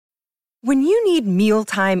When you need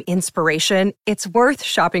mealtime inspiration, it's worth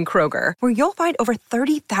shopping Kroger, where you'll find over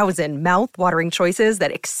 30,000 mouth-watering choices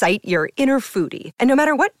that excite your inner foodie. And no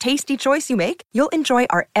matter what tasty choice you make, you'll enjoy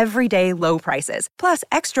our everyday low prices, plus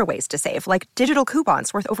extra ways to save, like digital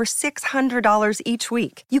coupons worth over $600 each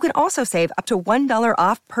week. You can also save up to $1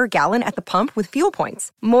 off per gallon at the pump with fuel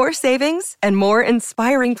points. More savings and more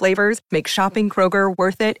inspiring flavors make shopping Kroger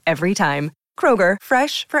worth it every time. Kroger,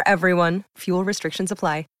 fresh for everyone. Fuel restrictions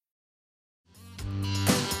apply.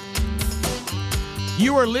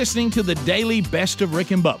 You are listening to the Daily Best of Rick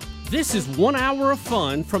and Bubba. This is 1 hour of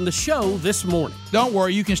fun from the show this morning. Don't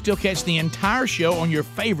worry, you can still catch the entire show on your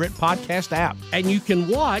favorite podcast app. And you can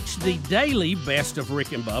watch the Daily Best of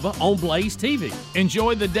Rick and Bubba on Blaze TV.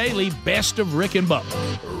 Enjoy the Daily Best of Rick and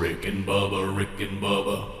Bubba. Rick and Bubba, Rick and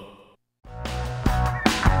Bubba.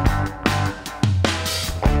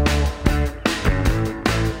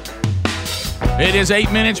 It is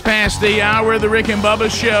 8 minutes past the hour of the Rick and Bubba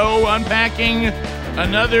Show, unpacking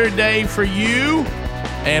another day for you,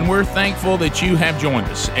 and we're thankful that you have joined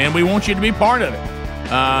us, and we want you to be part of it.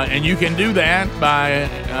 And you can do that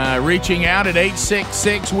by reaching out at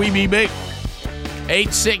 866-WE-BE-BIG.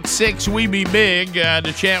 866-WE-BE-BIG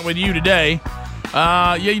to chat with you today.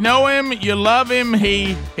 You know him, you love him.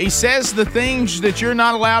 He says the things that you're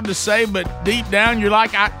not allowed to say, but deep down you're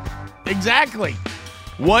like, exactly.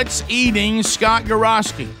 What's eating Scott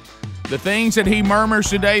Gorosky? The things that he murmurs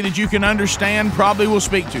today that you can understand probably will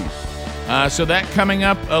speak to you. So that coming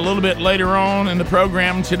up a little bit later on in the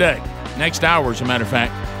program today. Next hour, as a matter of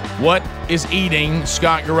fact. What is eating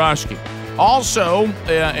Scott Gorosky? Also,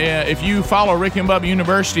 if you follow Rick and Bubba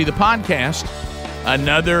University, the podcast,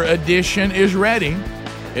 another edition is ready.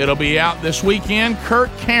 It'll be out this weekend. Kirk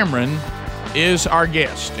Cameron is our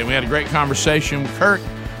guest. And we had a great conversation with Kirk.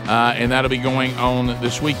 And that'll be going on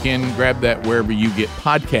this weekend. Grab that wherever you get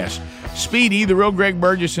podcasts. Speedy, the real Greg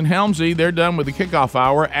Burgess and Helmsy, they're done with the kickoff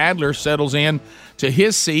hour. Adler settles in to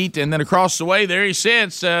his seat, and then across the way, there he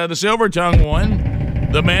sits, the silver-tongued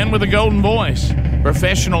one, the man with the golden voice,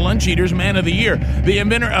 Professional Lunch Eaters Man of the Year, the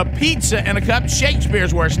inventor of pizza and a cup,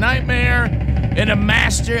 Shakespeare's worst nightmare, and a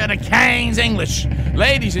master of the King's English.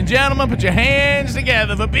 Ladies and gentlemen, put your hands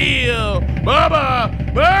together for Bill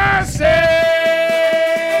Bubba Bussey!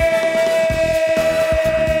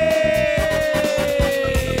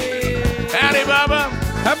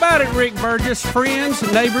 How about it, Rick Burgess? Friends,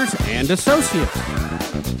 neighbors, and associates.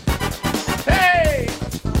 Hey!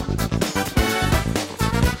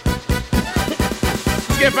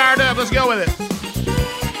 Let's get fired up. Let's go with it.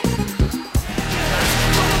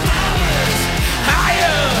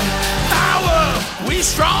 Higher! Power! We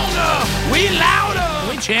stronger! We louder!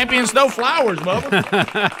 We champions, no flowers, Bubba.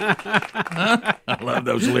 I love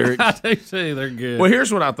those lyrics. I do see, they're good. Well,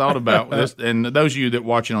 here's what I thought about this, and those of you that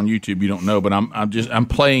watch it on YouTube, you don't know, but I'm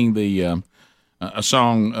playing the a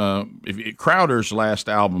song. Crowder's last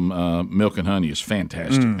album, Milk and Honey, is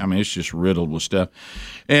fantastic. I mean, it's just riddled with stuff.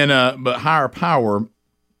 And but Higher Power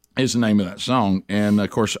is the name of that song, and of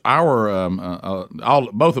course, our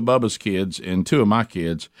both of Bubba's kids and two of my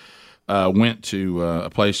kids went to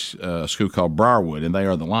a school called Briarwood, and they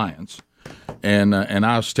are the Lions. And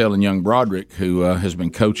I was telling young Broderick, who has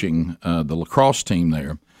been coaching the lacrosse team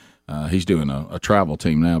there. He's doing a travel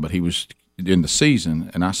team now, but he was in the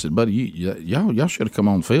season. And I said, buddy, y'all should have come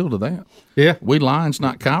on the field to that. Yeah, we Lions,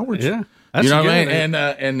 not cowards. Yeah, that's you know what I mean.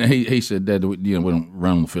 And he said, Dad, we don't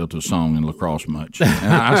run on the field to a song in lacrosse much.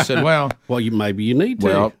 And I said, well, maybe you need to.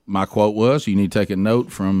 Well, my quote was, you need to take a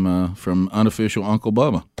note from unofficial Uncle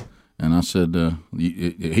Bubba. And I said,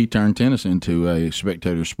 he turned tennis into a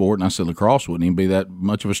spectator sport, and I said lacrosse wouldn't even be that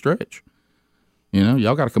much of a stretch. You know,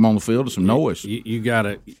 y'all got to come on the field to some noise. You got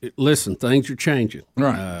to listen. Things are changing.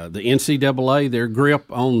 Right. The NCAA, their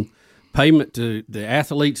grip on payment to the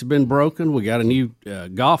athletes have been broken. We got a new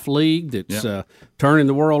golf league that's turning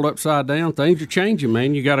the world upside down. Things are changing,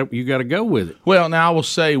 man. You got to go with it. Well, now I will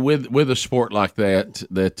say with a sport like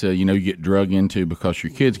that you get drug into because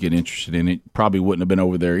your kids get interested in it. Probably wouldn't have been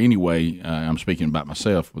over there anyway. I'm speaking about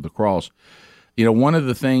myself with lacrosse. You know, one of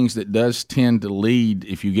the things that does tend to lead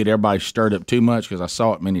if you get everybody stirred up too much, because I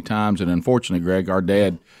saw it many times, and unfortunately, Greg, our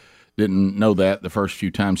dad didn't know that the first few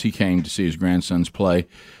times he came to see his grandsons play.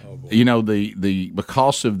 You know, the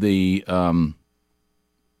because of the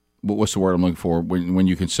what's the word I'm looking for when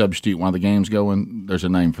you can substitute while the game's going? There's a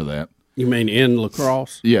name for that. You mean in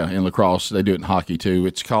lacrosse? Yeah, in lacrosse. They do it in hockey too.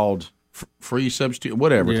 It's called free substitute,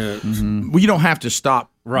 whatever. Yeah. Mm-hmm. Well, you don't have to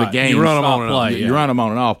stop the game. You run them on and off. You run them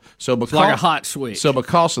on and off. So because, it's like a hot switch. So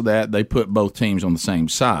because of that, they put both teams on the same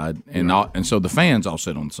side, and so the fans all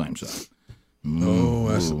sit on the same side.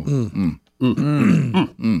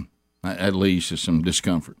 at least some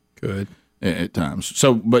discomfort. Good. At times.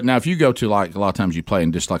 So, but now if you go to like a lot of times you play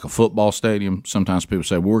in just like a football stadium, sometimes people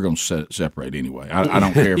say, well, we're going to separate anyway. I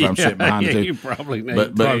don't care if I'm sitting behind the two. You probably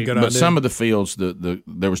need but some of the fields,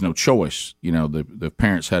 there was no choice. You know, the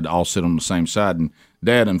parents had to all sit on the same side, and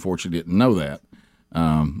Dad unfortunately didn't know that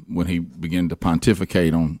when he began to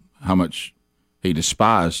pontificate on how much he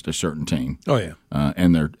despised a certain team. Oh yeah,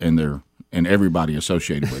 and everybody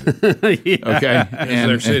associated with it. Yeah. Okay,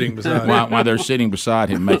 they're sitting beside him. While they're sitting beside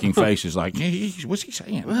him, making faces like, hey, what's he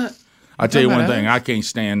saying? What? I tell you one thing, I can't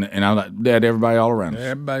stand, and I'm like, Dad, everybody all around us.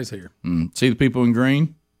 Everybody's here. See the people in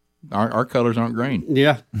green? Our colors aren't green.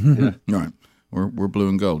 Yeah. Right. We're blue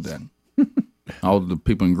and gold, Dad. All the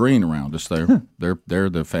people in green around us, they're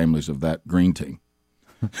the families of that green team.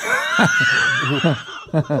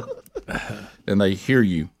 And they hear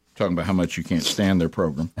you talking about how much you can't stand their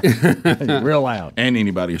program. Real loud. And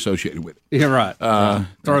anybody associated with it. Yeah, right.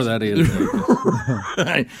 Throw that in.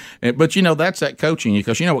 Right. But, that's that coaching,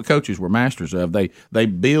 because you know what coaches were masters of? They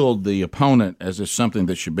build the opponent as if something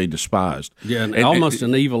that should be despised. Yeah, almost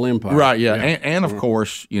an evil empire. Right, yeah. And of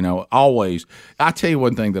course, always. I tell you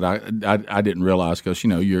one thing that I didn't realize, because,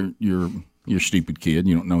 you're a stupid kid.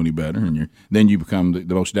 You don't know any better, and then you become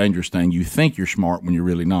the most dangerous thing. You think you're smart when you're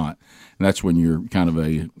really not, and that's when you're kind of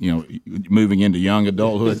moving into young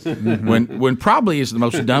adulthood, when probably is the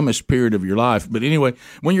most dumbest period of your life. But anyway,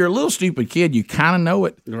 when you're a little stupid kid, you kind of know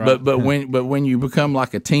it. Right. But when you become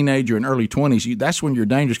like a teenager in early 20s, that's when you're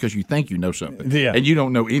dangerous, because you think you know something, and you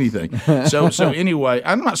don't know anything. So anyway,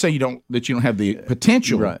 I'm not saying you don't have the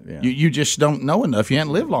potential. Right. Yeah. You just don't know enough. You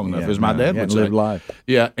haven't lived long enough, as my dad would say. Lived life.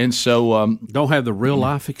 Yeah, and so. Don't have the real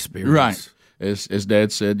life experience. Right. As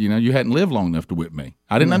Dad said, you hadn't lived long enough to whip me.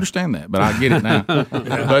 I didn't understand that, but I get it now.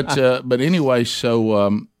 But anyway,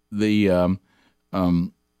 so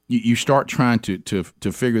you start trying to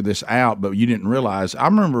figure this out, but you didn't realize. I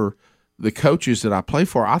remember the coaches that I played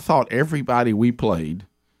for. I thought everybody we played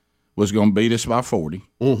was going to beat us by 40.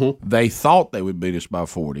 Mm-hmm. They thought they would beat us by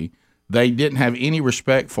 40. They didn't have any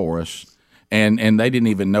respect for us, and they didn't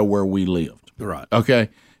even know where we lived. Right. Okay.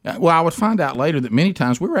 Well, I would find out later that many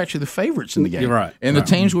times we were actually the favorites in the game. Right. And the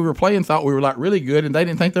teams we were playing thought we were like really good, and they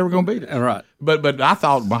didn't think they were going to beat us. Right. But I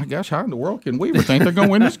thought, my gosh, how in the world can we think they're going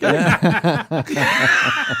to win this game?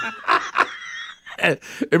 And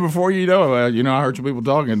before you know it, I heard some people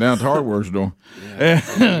talking down at the hardware store.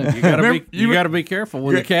 Yeah. You got to be careful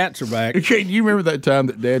when the cats are back. You remember that time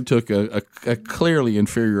that Dad took a clearly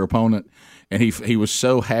inferior opponent, and he was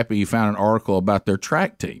so happy he found an article about their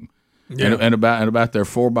track team. Yeah. And about their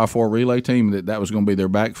 4x4 relay team, that was going to be their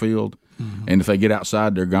backfield, and if they get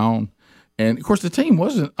outside, they're gone. And of course, the team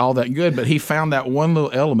wasn't all that good, but he found that one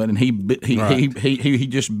little element, and he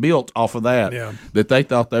just built off of that. Yeah. That they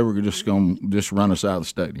thought they were just going to run us out of the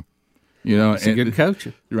stadium. It's a good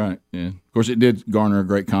coaching. Right. Yeah. Of course, it did garner a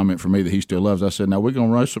great comment from me that he still loves. I said, "Now we're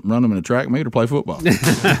going to run them in a track meet or play football." If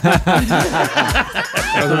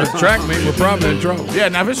it's track meet, we're probably in trouble. Yeah.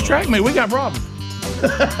 Now if it's track meet, we got problems.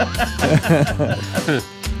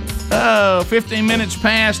 15 minutes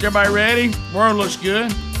passed. Everybody ready? World looks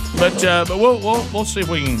good, but we'll see if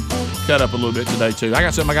we can cut up a little bit today too. I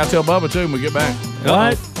got something I got to tell Bubba too when we get back.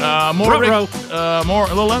 What? More a little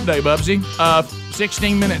update, Bubsy.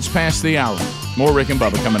 16 minutes past the hour. More Rick and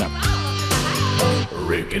Bubba coming up.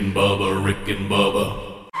 Rick and Bubba, Rick and Bubba.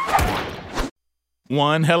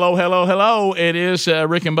 Hello. It is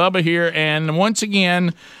Rick and Bubba here, and once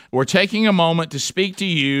again, we're taking a moment to speak to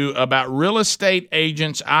you about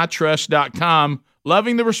realestateagentsitrust.com.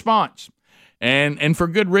 Loving the response, and for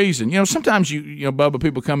good reason. Sometimes Bubba,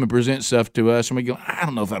 people come and present stuff to us, and we go, I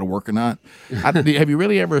don't know if that'll work or not. Have you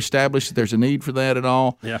really ever established that there's a need for that at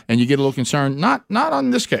all? Yeah. And you get a little concerned. Not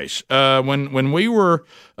on this case. When we were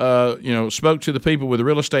spoke to the people with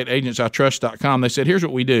realestateagentsitrust.com, they said, here's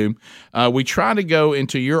what we do. We try to go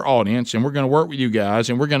into your audience, and we're going to work with you guys,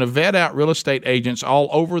 and we're going to vet out real estate agents all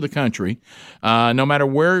over the country, no matter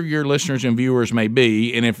where your listeners and viewers may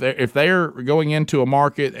be. And if they're going into a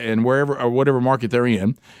market and wherever or whatever market they're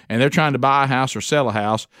in, and they're trying to buy a house or sell a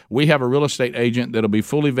house, we have a real estate agent that'll be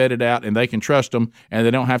fully vetted out, and they can trust them, and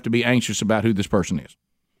they don't have to be anxious about who this person is.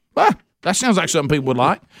 That sounds like something people would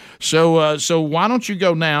like. So why don't you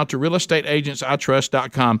go now to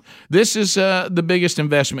realestateagentsitrust.com? This is the biggest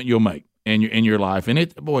investment you'll make in your life, and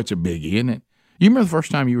it's a biggie, isn't it? You remember the first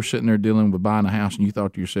time you were sitting there dealing with buying a house and you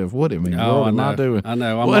thought to yourself, what in the world am I doing? I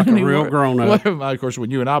know. I'm like a real grown-up. Of course, when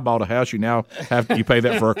you and I bought a house, you now you pay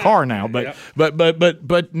that for a car now. But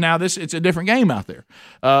but now it's a different game out there.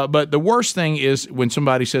 But the worst thing is when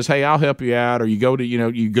somebody says, hey, I'll help you out, or you go to,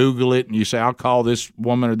 you Google it and you say, I'll call this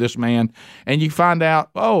woman or this man, and you find out,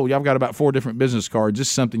 oh, y'all got about 4 different business cards. This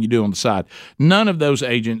is something you do on the side. None of those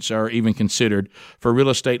agents are even considered for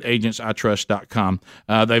realestateagentsitrust.com.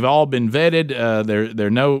 They've all been vetted. They're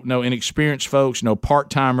no inexperienced folks, no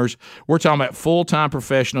part-timers. We're talking about full-time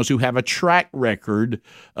professionals who have a track record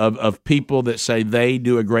of people that say they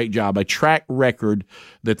do a great job, a track record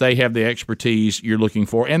that they have the expertise you're looking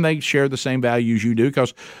for, and they share the same values you do,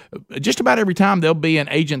 because just about every time there'll be an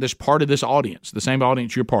agent that's part of this audience, the same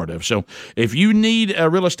audience you're part of. So if you need a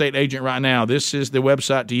real estate agent right now, this is the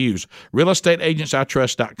website to use,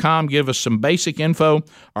 realestateagentsitrust.com. Give us some basic info.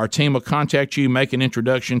 Our team will contact you, make an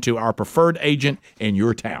introduction to our preferred agent in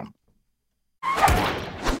your town.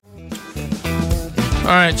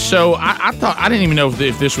 All right, so I thought I didn't even know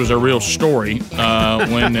if this was a real story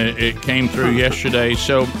when it came through yesterday.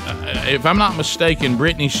 So if I'm not mistaken,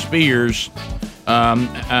 Britney Spears,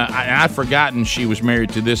 I'd forgotten she was married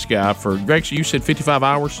to this guy for, Greg, you said 55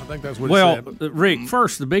 hours? I think that's what it said. Rick,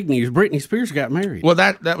 first, the big news, Britney Spears got married. Well,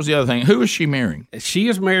 that was the other thing. Who is she marrying? She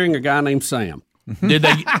is marrying a guy named Sam. Did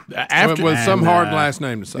they after with some hard last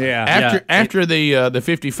name to say? Yeah. After the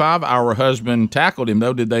 55-hour husband tackled him,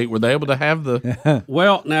 though, were they able to have the?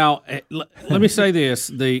 Well, now let me say this: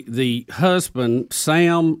 the husband,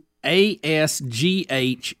 Sam,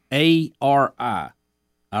 Asghari.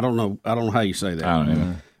 I don't know how you say that. I don't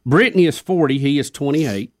know. Brittany is 40. He is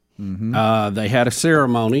 28. Mm-hmm. They had a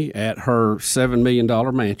ceremony at her $7 million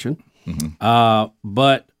mansion. Mm-hmm.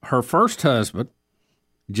 But her first husband,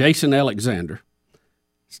 Jason Alexander,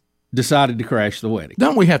 decided to crash the wedding.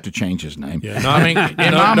 Don't we have to change his name? Yeah, I mean,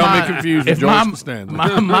 don't be confused with George Costanza.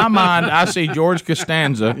 My mind, I see George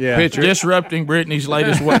Costanza disrupting Brittany's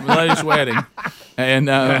latest wedding, and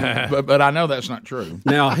but I know that's not true.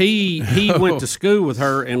 Now he went to school with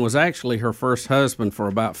her and was actually her first husband for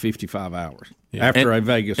about 55 hours after a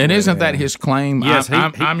Vegas. And wedding. Isn't that his claim? Yes,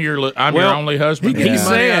 I'm your only husband. He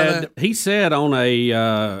said on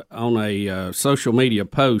a social media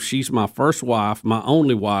post, she's my first wife, my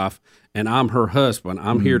only wife, and I'm her husband.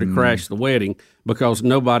 I'm here to crash the wedding because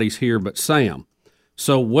nobody's here but Sam.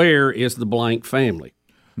 So where is the blank family?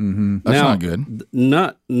 Mm-hmm. That's now, not good.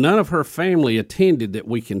 None of her family attended that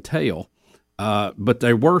we can tell, but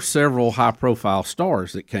there were several high-profile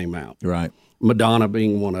stars that came out. Right. Madonna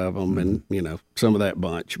being one of them, and some of that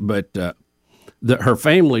bunch. But her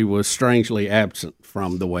family was strangely absent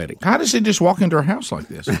from the wedding. How does he just walk into her house like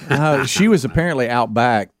this? She was apparently out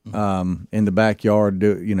back in the backyard,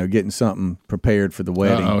 getting something prepared for the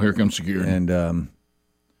wedding. Oh, here comes security. And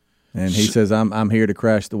he says, "I'm here to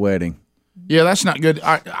crash the wedding." Yeah, that's not good.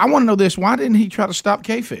 I want to know this. Why didn't he try to stop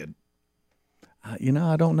K-Fed? I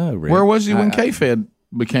don't know, Rick. Where was he when K-Fed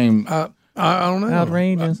became... I don't know.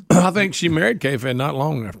 Outrageous. I think she married K-Fed not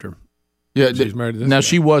long after. Yeah, she's married to this now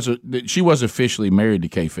guy. she was officially married to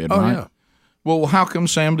K-Fed, right? Oh, yeah. Well, how come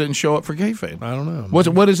Sam didn't show up for K-Fed? I don't know.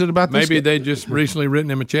 What is it about this Maybe guy? they just recently written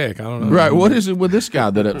him a check. I don't know. Right. What is it with this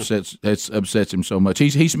guy that upsets him so much?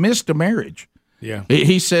 He's missed a marriage. Yeah.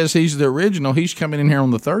 He says he's the original. He's coming in here on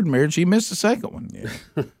the third marriage. He missed the second one. Yeah.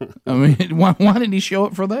 I mean, why didn't he show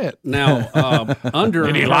up for that? Now,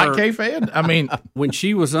 did he like K-Fed? I mean, when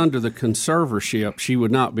she was under the conservatorship, she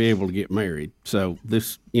would not be able to get married. So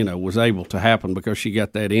this, was able to happen because she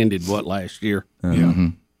got that ended last year. Yeah. Mm-hmm.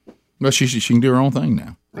 Well, she can do her own thing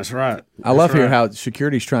now. That's right. I love hearing how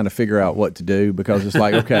security's trying to figure out what to do, because it's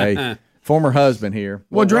like, okay, former husband here.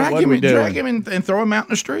 Well, drag what him doing? and throw him out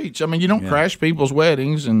in the streets. I mean, you don't crash people's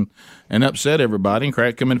weddings and upset everybody and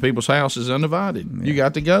come into people's houses undivided. Yeah. You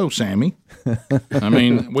got to go, Sammy. I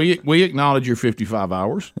mean, we acknowledge your 55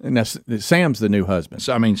 hours. And that's, Sam's the new husband.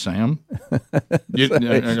 So, Sam.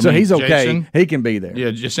 So he's okay. Jason, he can be there.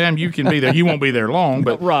 Yeah, Sam, you can be there. You won't be there long,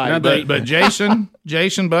 but right. But Jason,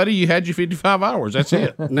 buddy, you had your 55 hours. That's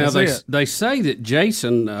it. Now they say that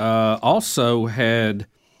Jason also had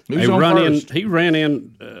had a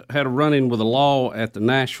run-in with the law at the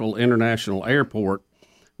Nashville International Airport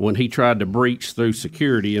when he tried to breach through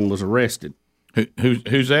security and was arrested.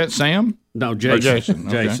 Who's that, Sam? No, Jason. Jason.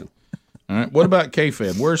 Okay. Jason. All right. What about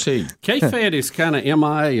K-Fed? Where's he? K-Fed is kind of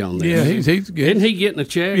MIA on this. Yeah, he's Isn't he getting a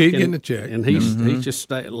check? He's getting a check. And he's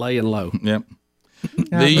just laying low. Yep.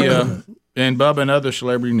 And Bubba and other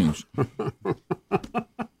celebrity news.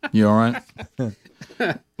 You all right?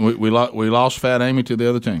 We lost Fat Amy to the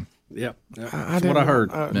other team. Yep. That's what I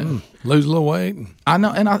heard. Lose a little weight. I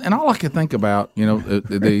know, and all I could think about, I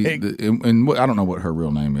don't know what her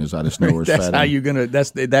real name is. I just know her as That's Fat how Amy. you gonna.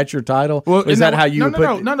 That's your title. Well, Is that how you?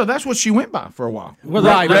 No. That's what she went by for a while. Well,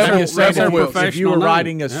 Right, that's Rebel her Wilson. If you were professional name.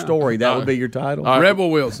 writing a story, that would be your title. Rebel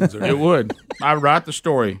Wilson's her It would. I write the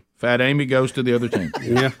story. Fat Amy goes to the other team.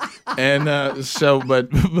 Yeah. And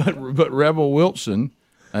but Rebel Wilson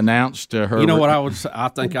announced her. You know what I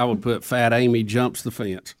think I would put Fat Amy jumps the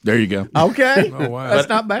fence. There you go. Okay, Oh, wow. that's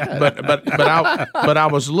not bad. But I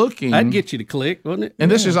was looking. That'd get you to click, wouldn't it?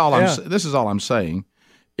 And this is all I'm saying,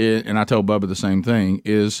 and I told Bubba the same thing.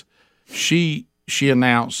 Is she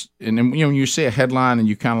announced, and then, when you see a headline and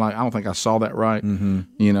you kind of like, I don't think I saw that right.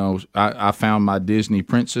 Mm-hmm. I found my Disney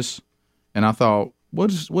princess, and I thought, what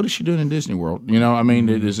is she doing in Disney World?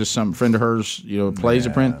 Is this some friend of hers? Plays a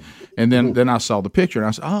prince, and then I saw the picture and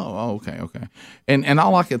I said, okay, and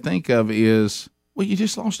all I could think of is, well, you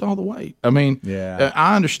just lost all the weight.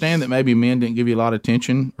 I understand that maybe men didn't give you a lot of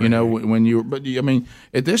attention, when you were, but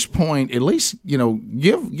at this point, at least,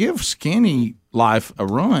 give skinny life a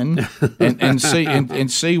run and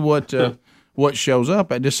see what shows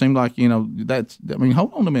up. It just seemed like,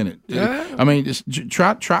 hold on a minute. Yeah. Just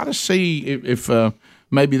try to see if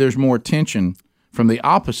maybe there's more attention from the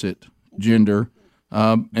opposite gender,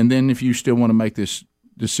 and then if you still want to make this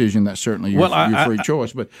decision, that's certainly your free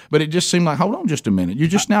choice. But it just seemed like, hold on just a minute. You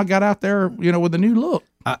just now got out there, with a new look.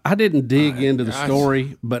 I didn't dig into the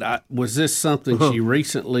story, but was this something she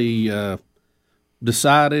recently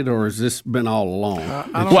decided, or has this been all along?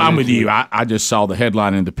 I'm with you. I just saw the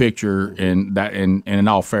headline and the picture, and in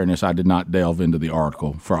all fairness, I did not delve into the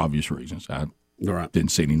article for obvious reasons. I didn't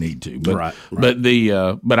see any need to. But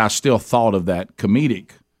but I still thought of that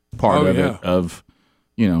comedic part of it of,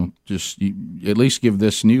 just at least give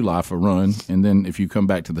this new life a run, and then if you come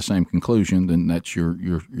back to the same conclusion, then that's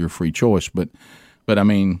your free choice. But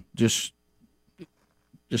just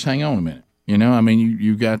hang on a minute.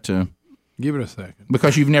 You got to. Give it a second.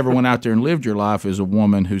 Because you've never went out there and lived your life as a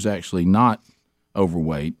woman who's actually not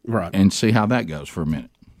overweight, right? And see how that goes for a minute.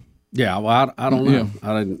 Yeah, well, I don't know.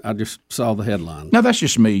 Yeah. I just saw the headline. Now that's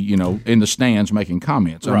just me, in the stands making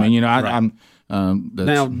comments. Right. I'm.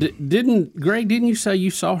 Now, didn't you say you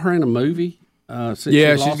saw her in a movie?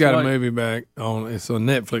 She's got a movie back on. It's a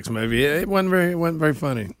Netflix movie. It wasn't very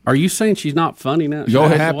funny. Are you saying she's not funny now?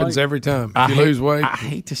 It happens every time. If you lose weight, I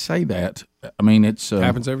hate to say that. It's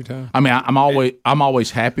happens every time. I'm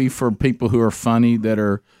always happy for people who are funny that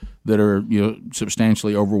are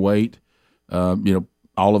substantially overweight.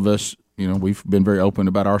 All of us, we've been very open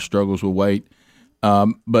about our struggles with weight.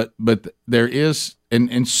 But there is,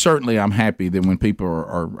 and certainly I'm happy that when people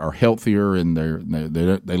are healthier and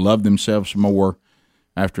they love themselves more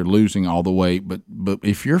after losing all the weight. But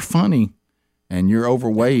if you're funny and you're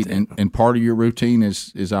overweight and part of your routine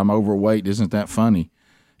is I'm overweight, isn't that funny?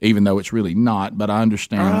 Even though it's really not, but I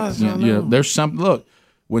understand. There's some look.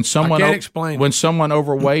 When someone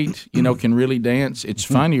overweight, can really dance, it's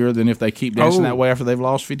funnier than if they keep dancing that way after they've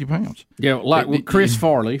lost 50 pounds. Yeah, like with Chris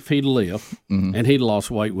Farley, if he'd lived and he'd lost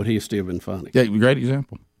weight, would he have still been funny? Yeah, great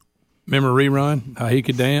example. Remember Rerun? How he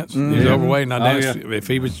could dance? He was overweight, and I danced. If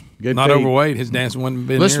he was overweight, his dancing wouldn't have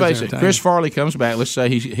been. Let's face it. Chris Farley comes back. Let's say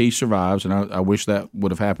he survives, and I wish that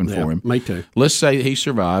would have happened for him. Me too. Let's say he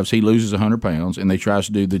survives. He loses 100 pounds, and they tries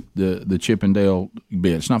to do the Chip and Dale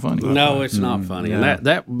bit. It's not funny. No, it's not funny. And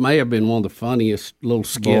that may have been one of the funniest little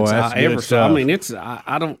skits I ever saw.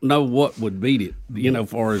 I don't know what would beat it.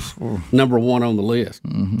 Far as number one on the list.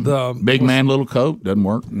 Mm-hmm. The big man, little coat doesn't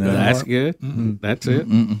work. No. That's good. Mm-hmm. That's it.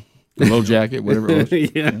 Mm-mm. The little jacket, whatever it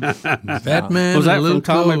was. Yeah. Fat man. Was that from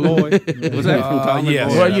Tommy Boy? Was that from Tommy Boy?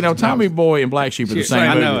 Well, Tommy Boy and Black Sheep are the same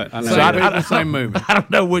movie. I know it. So I the same movie. I don't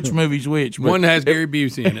know which movie's which. One has Gary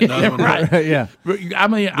Busey in it. Right. Yeah.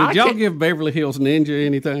 Did y'all give Beverly Hills Ninja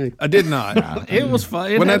anything? I did not. It was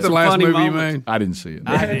fun. Wasn't that the last movie you made? I didn't see it.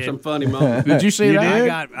 I had some funny moments. Did you see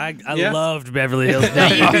that? I loved Beverly Hills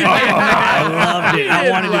Ninja. I loved it. I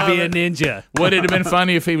wanted to be a ninja. Would it have been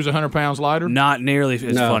funny if he was 100 pounds lighter? Not nearly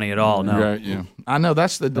as funny at all, no. Right, yeah. I know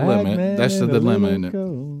that's the dilemma. That's the dilemma, isn't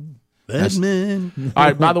it? Batman. All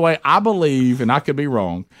right, by the way, I believe, and I could be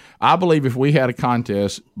wrong, I believe if we had a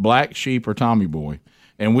contest, Black Sheep or Tommy Boy,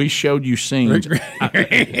 and we showed you scenes. Yeah. Boy,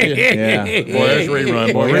 there's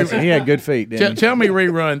Rerun. Boy, he had good feet. Tell me,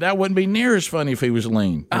 Rerun, that wouldn't be near as funny if he was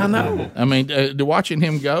lean. I know. Watching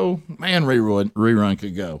him go, man, Rerun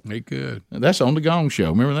could go. He could. That's on the Gong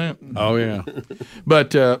Show. Remember that? Oh yeah.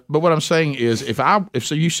 But what I'm saying is, if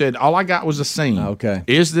so, you said all I got was a scene. Okay.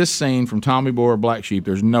 Is this scene from Tommy Boy or Black Sheep?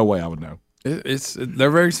 There's no way I would know. They're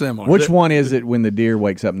very similar. Which one is it when the deer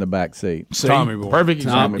wakes up in the back seat? See? Tommy Boy. Perfect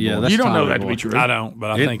example. Yeah, that's you don't know Tommy that to Boy. be true. I don't, but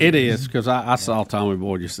I think It is because I saw Tommy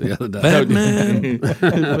Boy just the other day. Batman.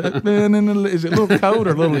 Batman in the, is it little coat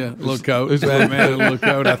or little? Yeah, little coat. It's Batman in a little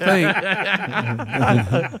coat, I think.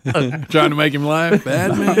 Trying to make him laugh.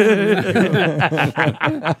 Batman.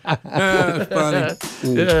 That's funny.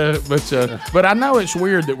 Yeah, but I know it's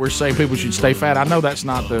weird that we're saying people should stay fat. I know that's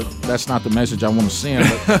not the message I want to send.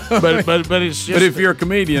 But it's just. But if you're a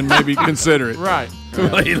comedian, maybe consider it. Right.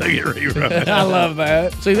 Look at rerun. I love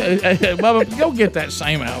that. See, Bubba, go get that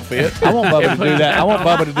same outfit. I want Bubba to do that. I want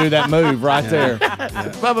Bubba to do that move right there.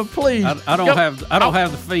 Bubba, please. I don't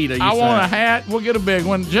have the feet. I want a hat. We'll get a big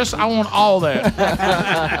one. I want all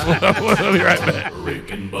that. We'll be right back.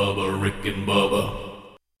 Rick and Bubba, Rick and Bubba.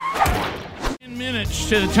 10 minutes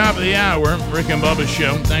to the top of the hour. Rick and Bubba's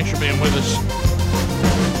show. Thanks for being with us.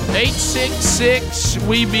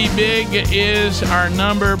 866-WE-BE-BIG is our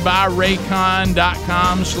number.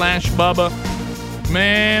 BuyRaycon.com/Bubba.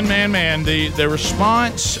 Man. The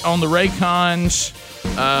response on the Raycons,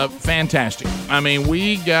 fantastic. I mean,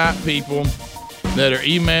 we got people that are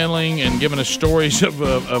emailing and giving us stories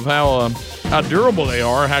of how durable they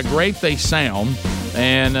are, how great they sound,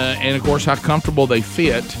 and of course how comfortable they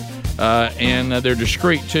fit. And they're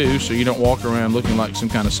discreet too, so you don't walk around looking like some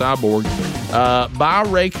kind of cyborg.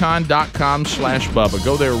 BuyRaycon.com/Bubba.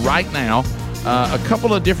 Go there right now. A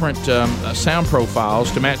couple of different sound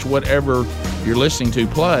profiles to match whatever you're listening to.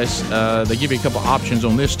 Plus, they give you a couple options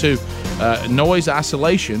on this too. Noise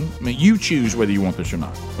isolation. I mean, you choose whether you want this or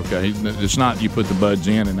not. Okay, it's not you put the buds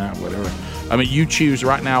in and out, whatever. I mean, you choose.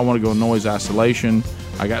 Right now, I want to go noise isolation.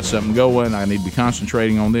 I got something going. I need to be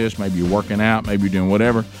concentrating on this. Maybe you're working out. Maybe you're doing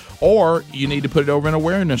whatever. Or you need to put it over in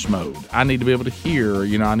awareness mode. I need to be able to hear.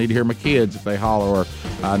 I need to hear my kids if they holler, or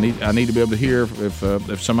I need to be able to hear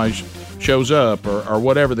if somebody shows up, or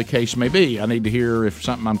whatever the case may be. I need to hear if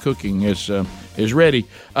something I'm cooking is ready.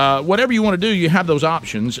 Whatever you want to do, you have those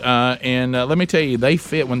options. And let me tell you, they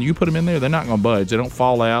fit. When you put them in there, they're not going to budge. They don't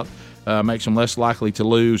fall out. Makes them less likely to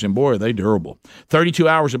lose, and boy, are they durable. 32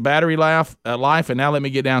 hours of battery life, and now let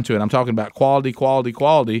me get down to it. I'm talking about quality,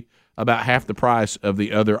 about half the price of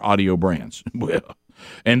the other audio brands. Well,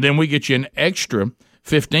 and then we get you an extra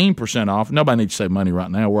 15% off. Nobody needs to save money right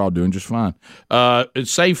now. We're all doing just fine.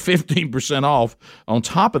 Save 15% off on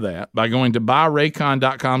top of that by going to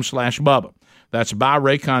BuyRaycon.com/Bubba. That's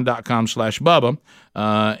BuyRaycon.com/Bubba.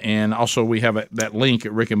 And also we have that link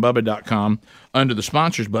at rickandbubba.com under the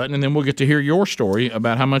sponsors button, and then we'll get to hear your story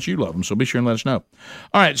about how much you love them. So be sure and let us know.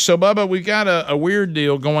 All right, so Bubba, we've got a weird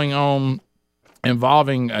deal going on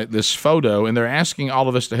involving this photo, and they're asking all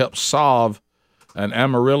of us to help solve an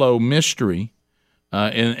Amarillo mystery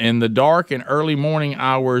in the dark and early morning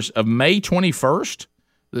hours of May 21st.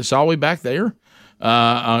 This all the way back there,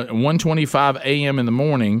 1:25 a.m. in the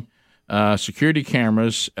morning. Security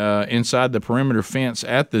cameras inside the perimeter fence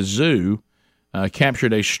at the zoo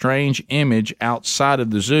captured a strange image outside of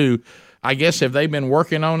the zoo. I guess have they been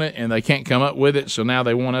working on it and they can't come up with it, so now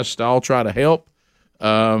they want us to all try to help.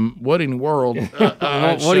 What in the world?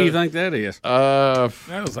 What do you think that is? That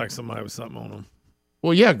looks like somebody with something on them.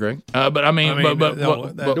 Well, yeah, Greg. But I mean,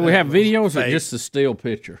 do we have videos or just a still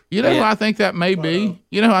picture? You know, I think that may be.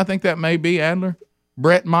 You know, I think that may be Adler.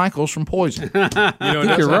 Brett Michaels from Poison.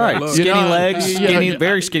 You're right. Skinny legs,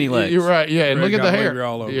 very skinny legs. You're right. Yeah, and look at the hair.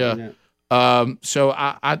 All over. Yeah. So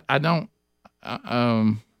I don't.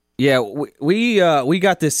 Yeah, we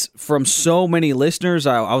got this from so many listeners.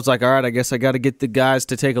 I was like, all right, I guess I got to get the guys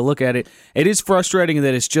to take a look at it. It is frustrating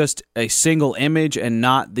that it's just a single image and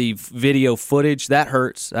not the video footage. That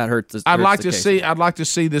hurts. That hurts. I'd like to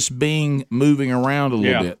see this being moving around a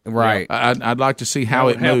little bit. Right. I'd like to see how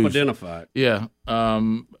it help moves. identify it. Yeah.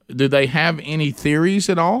 Do they have any theories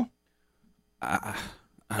at all? I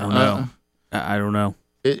don't know. I don't know.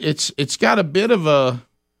 It's got a bit of a,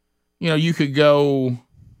 you could go.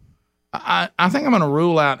 I think I'm going to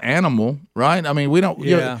rule out animal, right? I mean, we don't,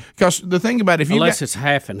 because the thing about it, unless it's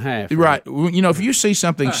half and half, right? If you see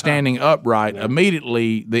something standing upright,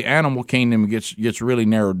 immediately the animal kingdom gets really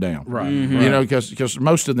narrowed down, right? Mm-hmm. Because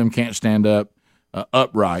most of them can't stand up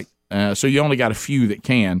upright. So you only got a few that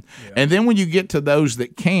can, and then when you get to those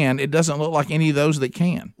that can, it doesn't look like any of those that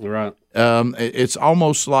can. Right. It's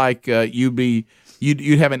almost like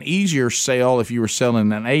you'd have an easier sell if you were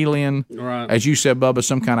selling an alien, right? As you said, Bubba,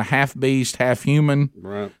 some kind of half beast, half human,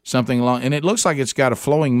 right? Something along, and it looks like it's got a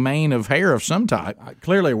flowing mane of hair of some type.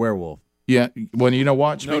 Clearly a werewolf. Yeah. Well, you know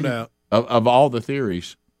what? No doubt. Of all the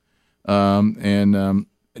theories, The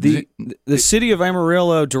city of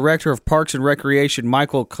Amarillo director of Parks and Recreation,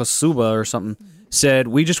 Michael Kasuba or something, said,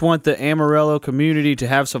 "We just want the Amarillo community to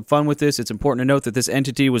have some fun with this. It's important to note that this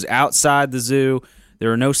entity was outside the zoo.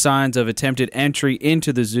 There are no signs of attempted entry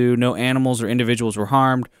into the zoo. No animals or individuals were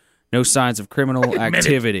harmed. No signs of criminal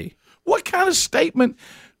activity." What kind of statement?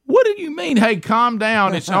 What do you mean? Hey, calm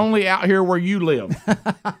down. It's only out here where you live.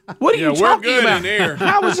 What are you talking we're good about? in here.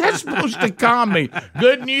 How is that supposed to calm me?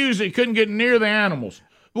 Good news, it couldn't get near the animals.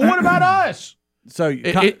 But what about us? So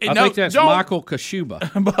I think that's Michael Kashuba.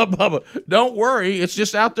 Bubba, don't worry. It's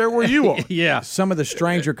just out there where you are. Yeah. some of the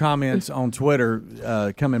stranger comments on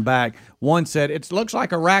Twitter coming back. One said, "It looks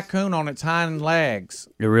like a raccoon on its hind legs."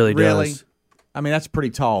 It really does. I mean, that's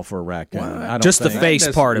pretty tall for a raccoon. I don't Just the think. face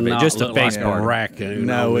part of it. Not Just the look face like part. a raccoon.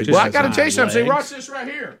 No, it just Well, I has got to tell you hind something. See, legs. watch this right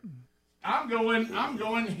here. I'm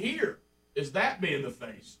going here. Is that being the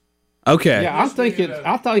face? Okay. Yeah, I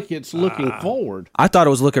think it's looking forward. I thought it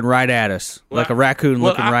was looking right at us, like a raccoon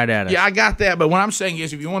looking right at us. Yeah, I got that. But what I'm saying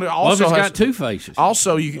is, if you want to Well, also it's have- got two faces.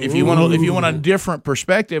 Also, if you want a different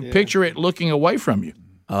perspective, picture it looking away from you.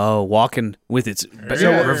 Oh, walking with its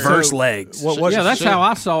reverse legs. That's how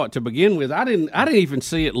I saw it to begin with. I didn't even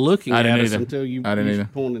see it looking I didn't at us either. until you I didn't either.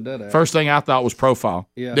 pointed that out. First thing I thought was profile.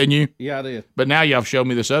 Yeah. Didn't you? Yeah, I did. But now y'all showed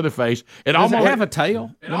me this other face. It Does almost it have a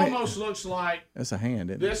tail? It almost looks like That's a hand.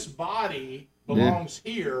 Isn't it? this body belongs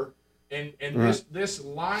here, and this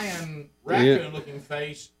lion raccoon looking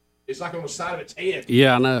face is like on the side of its head.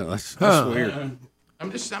 Yeah, I know. That's weird. I'm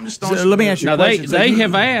just throwing So let me ask you Now, a question. they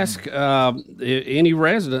have asked any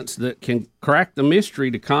residents that can crack the mystery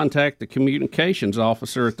to contact the communications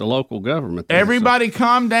officer at the local government. there. Everybody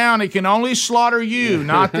calm down. It can only slaughter you,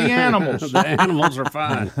 not the animals. So the animals are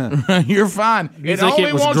fine. You're fine. You think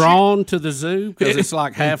it was drawn to the zoo because it's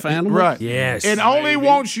like half animal? Right. Yes. It only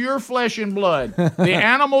wants your flesh and blood. The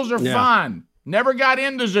animals are fine. Never got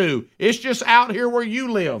in the zoo. It's just out here where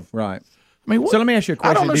you live. Right. I mean, So let me ask you a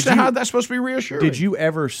question. I don't Did understand you- how that's supposed to be reassuring. Did you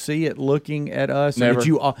ever see it looking at us? Or Never. Did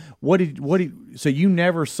you? So you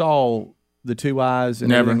never saw the two eyes and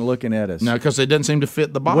Never. everything looking at us? No, because it doesn't seem to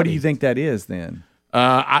fit the body. What do you think that is then?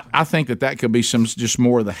 I think that could be just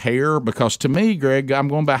more of the hair, because to me, Greg, I'm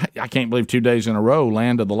going back. I can't believe 2 days in a row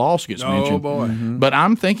Land of the Lost gets mentioned. Oh, boy. But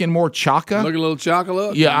I'm thinking more Chaka. Look a little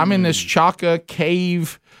chocolate. Yeah, I'm in this Chaka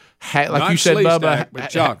cave, like Not you said, Sleestack, Bubba. but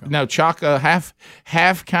Chaka. No, Chaka,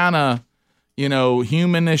 half kind of,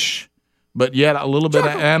 humanish, but yet a little bit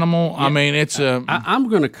of animal. I mean, it's a. I'm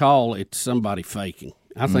going to call it somebody faking.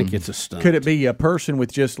 I think it's a stunt. Could it be a person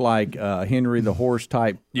with just like Henry the horse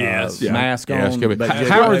type mask Yes, on? could be. but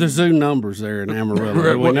just- How are the zoo numbers there in Amarillo?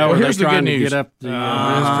 Do we know, are they Here's the good trying to news. get up the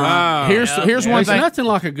Here's one There's thing. nothing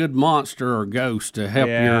like a good monster or ghost to help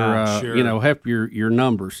help your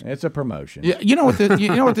numbers. It's a promotion. Yeah, you know what?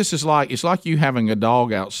 You know what this is like? It's like you having a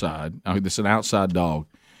dog outside. This is an outside dog,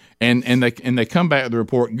 and they come back with the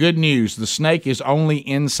report. Good news: the snake is only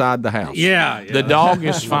inside the house. Yeah. The dog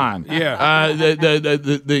is fine. Yeah.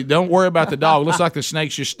 The don't worry about the dog. Looks like the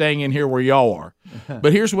snake's just staying in here where y'all are.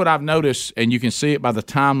 But here's what I've noticed, and you can see it by the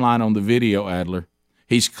timeline on the video, Adler.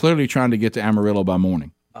 He's clearly trying to get to Amarillo by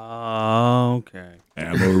morning. Okay.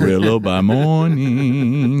 Amarillo by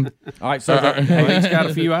morning. All right, so He's got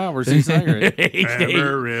a few hours. He's there.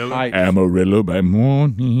 all right, Amarillo by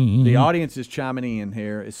morning. the audience is chiming in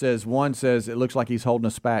here. It says one says it looks like he's holding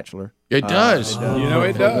a spatula. It does. You know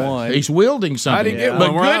it For does. one. He's wielding something. I didn't get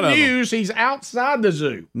But one right good of 'em. news, he's outside the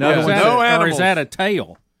zoo. Another Is one that says, No or animals. is that a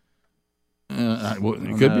tail?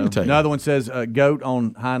 It could be a tail. Another one says goat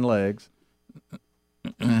on hind legs.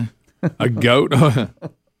 A goat.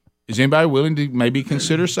 Is anybody willing to maybe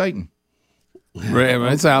consider Satan?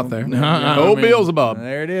 It's out there. I Old mean- Beelzebub.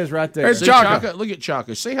 There it is, right there. There's See, Chaka. Look at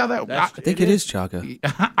Chaka. See how that? I think it is Chaka.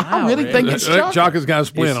 I really think it's Chaka. Chaka's got a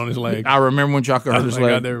splint on his leg. I remember when Chaka hurt I his think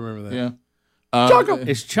I leg. do remember that. Yeah.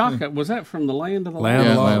 It's Chaka. Was that from the Land of the Land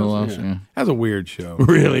of Lost? the Land of the Lost, Lost, yeah. yeah. That's a weird show.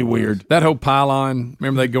 Really weird. That whole pylon.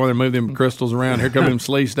 Remember they go in there and move them crystals around. Here come them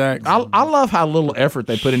slee stacks. I love how little effort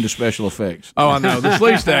they put into special effects. Oh, I know. The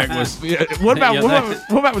slee stack was. Yeah, what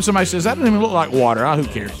about when somebody says that doesn't even look like water? Who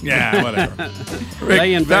cares? Yeah, whatever.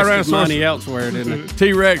 They invested Tyrannosaurus- money elsewhere, didn't they?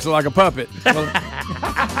 T-Rex like a puppet.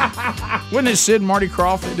 Wasn't it Sid and Marty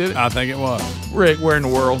Krofft that did it? I think it was. Rick, where in the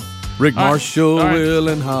world? Rick All right. Marshall, All right. Will,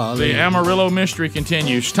 and Holly. The Amarillo mystery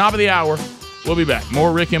continues. Top of the hour. We'll be back.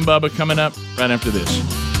 More Rick and Bubba coming up right after this.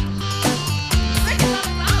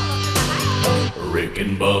 Rick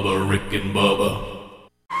and Bubba, Rick and Bubba.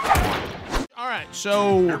 All right,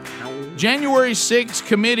 so January 6th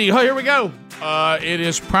committee. Oh, here we go. It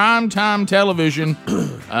is primetime television.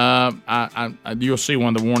 You'll see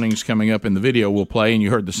one of the warnings coming up in the video we'll play, and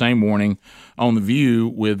you heard the same warning on The View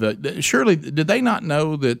with Shirley. Did they not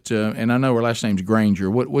know that? And I know her last name's Granger.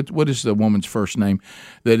 What is the woman's first name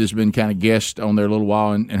that has been kind of guest on there a little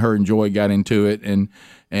while, and her and Joy got into it, and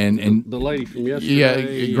the lady from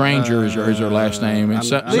yesterday. Yeah, Granger is her last name. And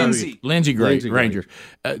Lindsey Granger.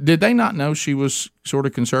 Did they not know she was sort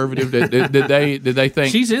of conservative? Did they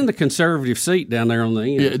think she's in the conservative seat down there on the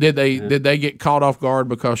end? Did they get caught off guard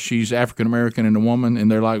because she's African American and a woman, and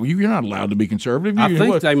they're like, well, you're not allowed to be conservative? I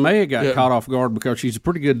think they may have got caught off guard because she's a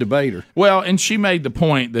pretty good debater. Well, and she made the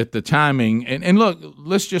point that the timing and look,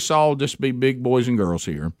 let's just all be big boys and girls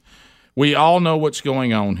here. We all know what's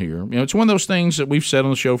going on here. It's one of those things that we've said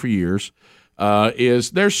on the show for years.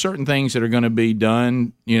 Is there's certain things that are going to be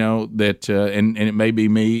done, that and it may be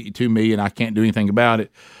me, and I can't do anything about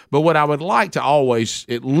it. But what I would like to always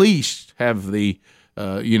at least have the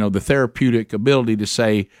the therapeutic ability to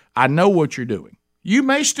say, I know what you're doing. You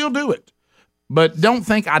may still do it, but don't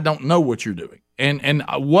think I don't know what you're doing. And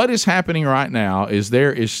what is happening right now is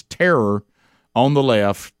there is terror on the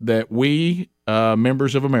left that we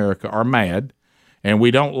members of America are mad, and we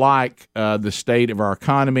don't like the state of our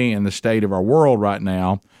economy and the state of our world right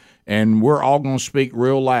now, and we're all going to speak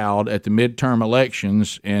real loud at the midterm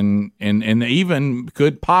elections, and even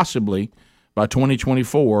could possibly by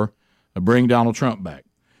 2024 bring Donald Trump back.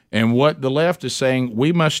 And what the left is saying,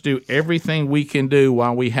 we must do everything we can do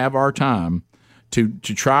while we have our time to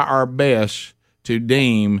try our best to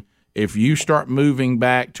deem, if you start moving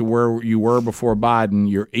back to where you were before Biden,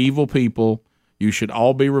 you're evil people. You should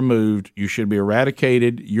all be removed. You should be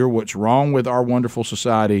eradicated. You're what's wrong with our wonderful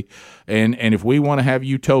society. And if we want to have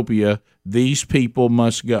utopia, these people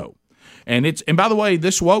must go. And by the way,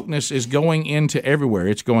 this wokeness is going into everywhere.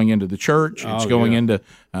 It's going into the church. It's going into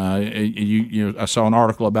I saw an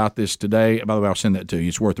article about this today. By the way, I'll send that to you.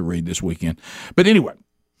 It's worth a read this weekend. But anyway,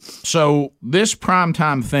 so this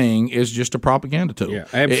primetime thing is just a propaganda tool. Yeah,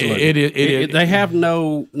 absolutely. They have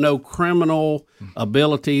no criminal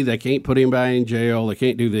ability. They can't put anybody in jail. They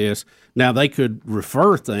can't do this. Now, they could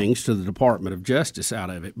refer things to the Department of Justice out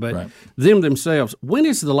of it, but them themselves, when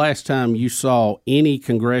is the last time you saw any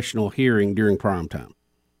congressional hearing during primetime?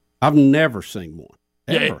 I've never seen one,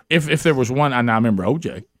 ever. Yeah, if there was one, I remember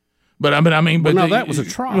OJ. But that was a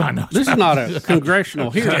trial. This is not a congressional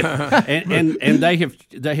hearing, and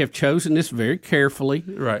they have chosen this very carefully.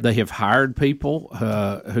 Right. They have hired people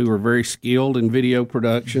who are very skilled in video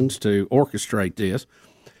productions to orchestrate this.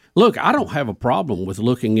 Look, I don't have a problem with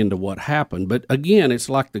looking into what happened, but again, it's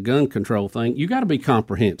like the gun control thing. You got to be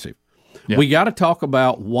comprehensive. Yeah. We got to talk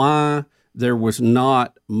about why there was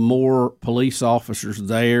not more police officers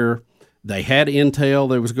there. They had intel.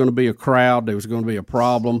 There was going to be a crowd. There was going to be a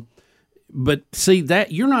problem. But see,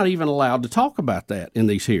 that you're not even allowed to talk about that in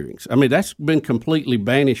these hearings. I mean, that's been completely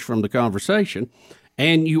banished from the conversation.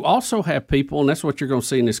 And you also have people, and that's what you're going to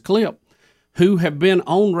see in this clip, who have been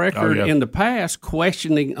on record in the past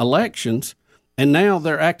questioning elections, and now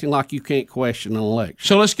they're acting like you can't question an election.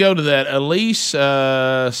 So let's go to that. Elise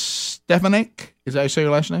Stefanik, is that how you say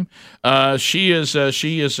your last name? She was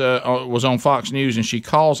on Fox News, and she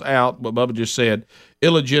calls out what Bubba just said,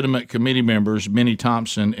 illegitimate committee members Benny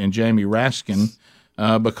Thompson and Jamie Raskin,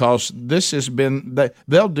 because this has been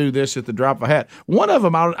they'll do this at the drop of a hat. One of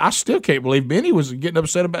them, I still can't believe Benny was getting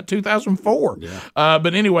upset about 2004. Yeah.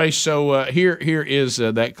 But anyway, so here is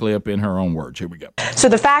that clip in her own words. Here we go. So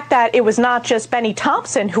the fact that it was not just Benny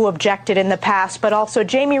Thompson who objected in the past, but also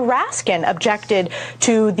Jamie Raskin objected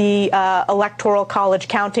to the Electoral College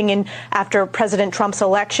counting in after President Trump's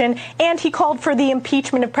election, and he called for the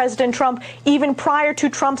impeachment of President Trump even prior to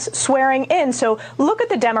Trump's swearing in. So look at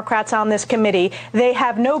the Democrats on this committee. They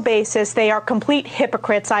have no basis. They are complete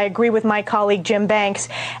hypocrites. I agree with my colleague Jim Banks.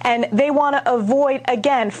 And they want to avoid,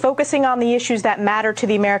 again, focusing on the issues that matter to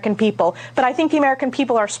the American people. But I think the American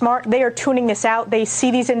people are smart. They are tuning this out. They see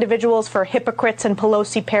these individuals for hypocrites and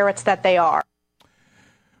Pelosi parrots that they are.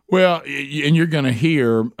 Well, and you're going to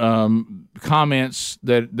hear comments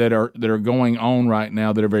that are going on right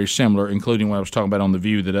now that are very similar, including what I was talking about on The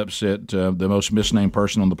View that upset the most misnamed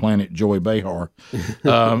person on the planet, Joy Behar.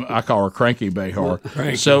 I call her Cranky Behar.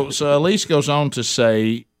 So Elise goes on to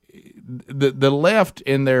say the left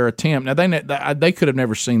in their attempt, now they could have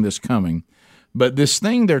never seen this coming, but this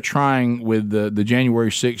thing they're trying with the January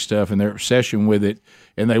 6th stuff and their obsession with it,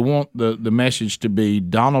 and they want the message to be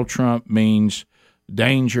Donald Trump means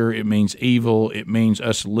danger, it means evil, it means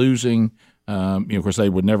us losing Of course, they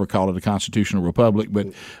would never call it a constitutional republic,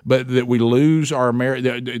 but that we lose our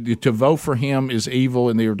to vote for him is evil,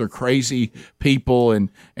 and they're crazy people, and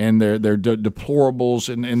they're deplorables,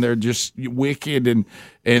 and they're just wicked, and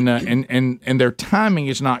their timing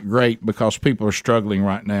is not great because people are struggling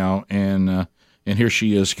right now, and here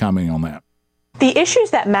she is commenting on that. The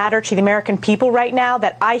issues that matter to the American people right now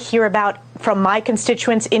that I hear about from my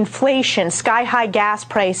constituents: inflation, sky-high gas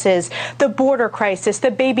prices, the border crisis, the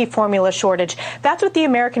baby formula shortage. That's what the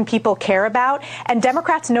American people care about. And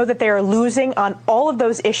Democrats know that they are losing on all of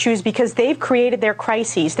those issues because they've created their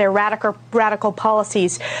crises, their radical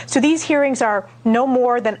policies. So these hearings are no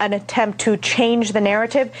more than an attempt to change the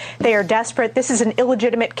narrative. They are desperate. This is an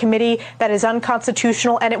illegitimate committee that is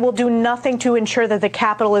unconstitutional, and it will do nothing to ensure that the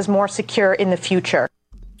Capitol is more secure in the future.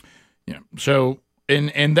 Yeah. So,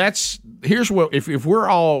 and that's, here's what, if we're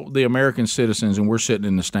all the American citizens and we're sitting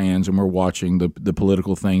in the stands and we're watching the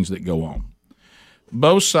political things that go on,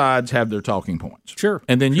 both sides have their talking points. Sure.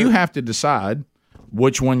 And then you have to decide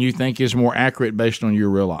which one you think is more accurate based on your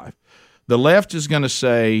real life. The left is going to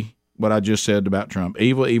say what I just said about Trump: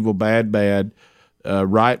 evil, evil, bad, bad.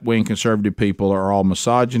 Right-wing conservative people are all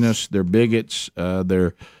misogynists. They're bigots.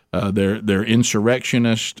 They're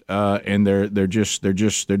insurrectionists, and they're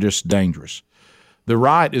just dangerous. The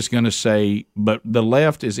right is going to say, but the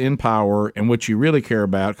left is in power, and what you really care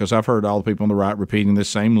about, because I've heard all the people on the right repeating this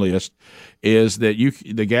same list, is that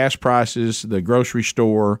the gas prices, the grocery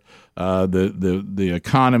store, the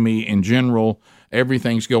economy in general,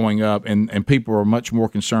 everything's going up, and people are much more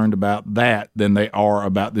concerned about that than they are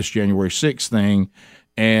about this January 6th thing.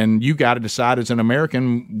 And you got to decide as an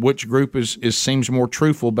American which group seems more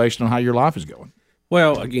truthful based on how your life is going.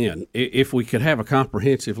 Well, again, if we could have a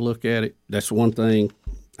comprehensive look at it, that's one thing.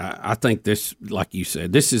 I think this, like you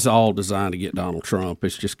said, this is all designed to get Donald Trump.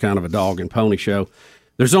 It's just kind of a dog and pony show.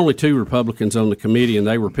 There's only 2 Republicans on the committee, and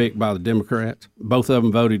they were picked by the Democrats. Both of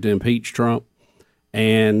them voted to impeach Trump.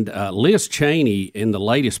 And Liz Cheney, in the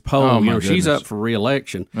latest poll, she's up for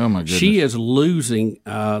re-election. Oh, my goodness. She is losing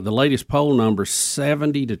the latest poll numbers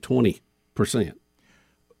 70 to 20%.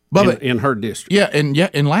 In her district. Yeah,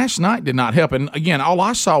 and last night did not help. And again, all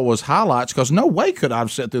I saw was highlights because no way could I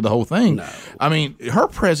have sat through the whole thing. No. I mean, her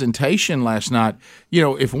presentation last night,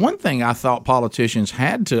 if one thing I thought politicians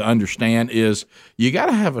had to understand is you got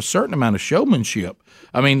to have a certain amount of showmanship.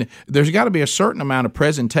 I mean, there's got to be a certain amount of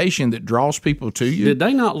presentation that draws people to you. Did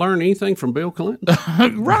they not learn anything from Bill Clinton?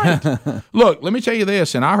 Right. Look, let me tell you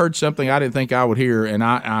this, and I heard something I didn't think I would hear, and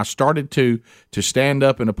I started to stand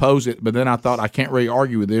up and oppose it, but then I thought I can't really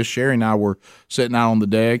argue with this. Sherry and I were sitting out on the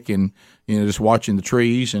deck and just watching the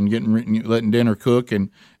trees and letting dinner cook, and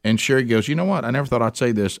Sherry goes, "You know what? I never thought I'd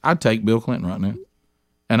say this. I'd take Bill Clinton right now."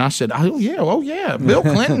 And I said, "Oh yeah, Bill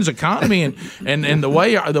Clinton's economy and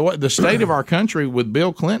the state of our country with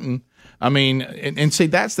Bill Clinton. I mean, and see,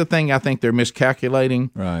 that's the thing I think they're miscalculating.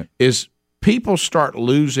 Right, is people start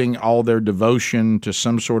losing all their devotion to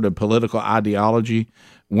some sort of political ideology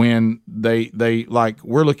when they like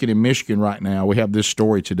we're looking in Michigan right now. We have this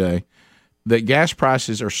story today that gas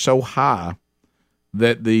prices are so high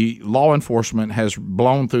that the law enforcement has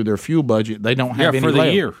blown through their fuel budget. They don't have any for the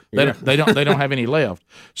left. year. They don't have any left,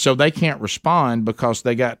 so they can't respond because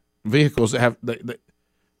they got vehicles that have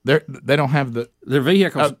they don't have their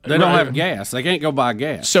vehicles. They don't have gas. They can't go buy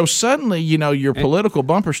gas. So suddenly, your political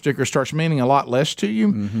bumper sticker starts meaning a lot less to you,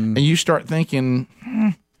 and you start thinking,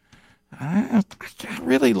 I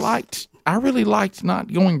really liked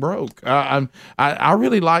not going broke. I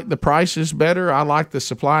really like the prices better. I like the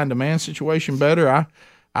supply and demand situation better.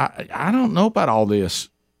 I don't know about all this,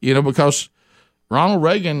 because Ronald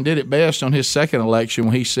Reagan did it best on his second election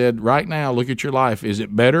when he said, "Right now, look at your life. Is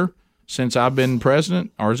it better since I've been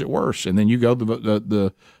president, or is it worse?" And then you go to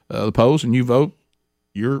the polls and you vote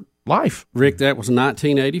your life. Rick, that was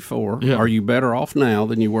 1984. Yeah. Are you better off now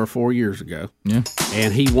than you were 4 years ago? Yeah.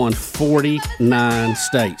 And he won 49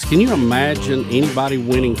 states. Can you imagine anybody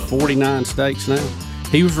winning 49 states now?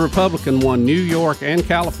 He was a Republican, won New York and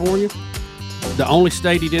California. The only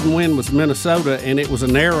state he didn't win was Minnesota, and it was a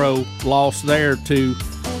narrow loss there to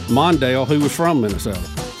Mondale, who was from Minnesota.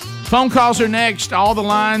 Phone calls are next. All the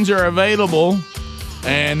lines are available,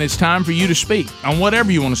 and it's time for you to speak on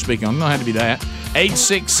whatever you want to speak on. It don't have to be that.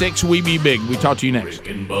 866-WE-BE-BIG. We talk to you next. Rick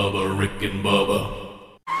and Bubba.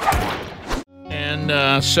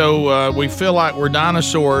 And so we feel like we're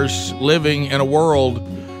dinosaurs living in a world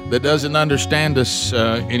that doesn't understand us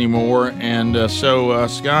anymore. And so,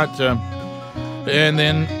 Scott, and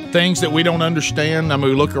then things that we don't understand. I mean,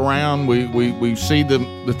 we look around, we see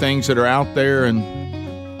the things that are out there,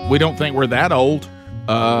 and we don't think we're that old.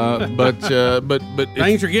 But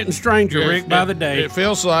things are getting stranger, Rick, by the day. It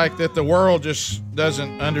feels like that the world just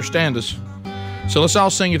doesn't understand us. So let's all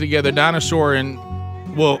sing it together, Dinosaur, and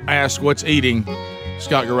we'll ask what's eating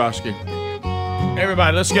Scott Gorosky.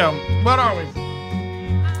 Everybody, let's go. What are we?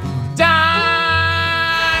 Dinosaur.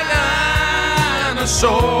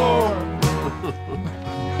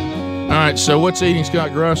 All right, so what's eating Scott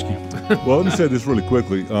Gorosky? Well, let me say this really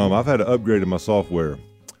quickly. I've had to upgrade in my software.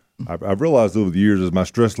 I've realized over the years as my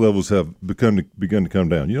stress levels have begun to come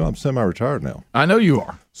down. You know, I'm semi-retired now. I know you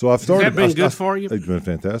are. So I've started. Has that been good for you? It's been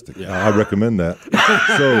fantastic. Yeah. I recommend that.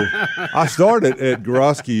 So I started at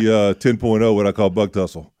Gorosky 10.0, what I call bug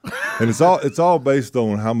tussle, and it's all based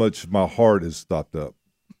on how much my heart is stopped up.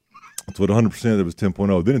 So at 100%, it was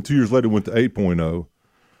 10.0. Then 2 years later, it went to 8.0,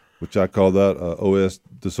 which I call that OS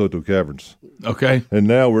DeSoto Caverns. Okay. And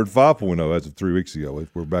now we're at 5.0 as of 3 weeks ago.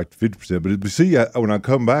 We're back to 50%. But see, when I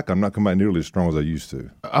come back, I'm not coming back nearly as strong as I used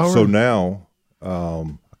to. Oh, so really? now I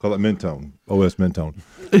call that Mentone, OS Mentone.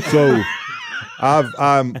 So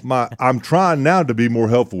I'm trying now to be more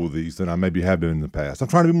helpful with these than I maybe have been in the past. I'm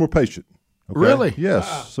trying to be more patient. Okay? Really?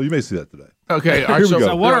 Yes. So you may see that today. Okay. All right, Here we go.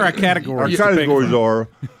 So what are our categories? Our categories are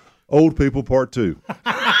Old People Part 2.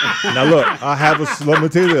 Now look, let me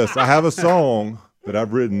tell you this. I have a song that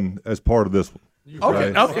I've written as part of this one.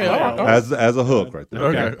 Okay. Okay. All right. As a hook right there.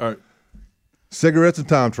 Okay. All right. Cigarettes and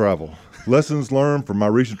time travel. Lessons learned from my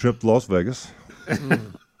recent trip to Las Vegas.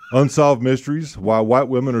 Unsolved mysteries. Why white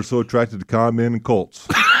women are so attracted to con men and cults.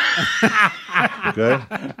 Okay.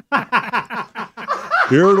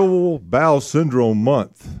 Irritable bowel syndrome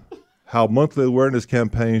month. How monthly awareness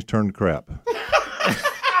campaigns turn to crap.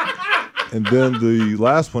 And then the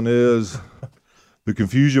last one is the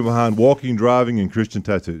confusion behind walking, driving, and Christian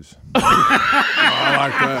tattoos. I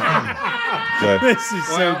like that. Okay. This is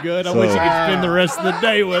so good. I wish you could spend the rest of the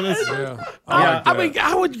day with us. Yeah. I mean,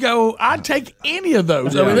 I'd take any of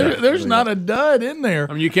those. I mean, there's not a dud in there.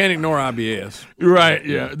 I mean, you can't ignore IBS. Right,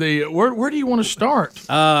 yeah. Where do you want to start?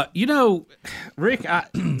 You know, Rick,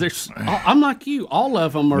 I'm like you. All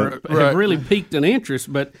of them have really piqued an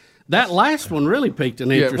interest, but that last one really piqued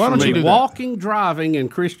an interest why for don't you me. do that? Walking, driving, and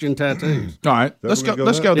Christian tattoos. All right, let's go.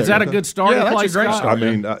 Let's go. Is that a good starting Yeah, that's place? a great Scott? start. I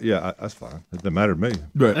mean, that's fine. It doesn't matter to me.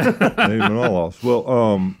 Right. Ain't even all lost.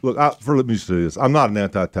 Well, look, let me say this. I'm not an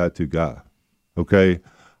anti-tattoo guy, okay?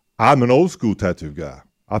 I'm an old school tattoo guy.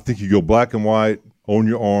 I think you go black and white on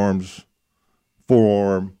your arms,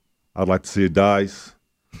 forearm. I'd like to see a dice,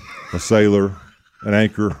 a sailor, an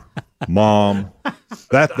anchor, mom.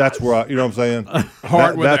 That's where you know what I'm saying?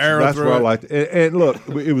 Heart with the arrow That's through where I it. like to. And look,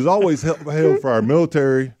 it was always held for our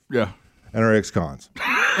military Yeah. and our ex-cons.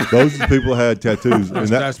 Those are the people that had tattoos. And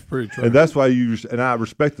That's pretty true. And that's why and I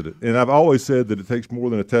respected it. And I've always said that it takes more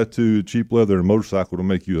than a tattoo, cheap leather, and a motorcycle to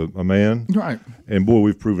make you a man. Right. And boy,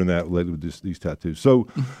 we've proven that lately with these tattoos. So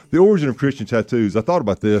the origin of Christian tattoos, I thought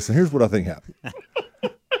about this, and here's what I think happened.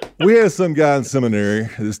 We had some guy in seminary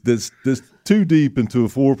that's too deep into a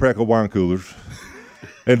 4-pack of wine coolers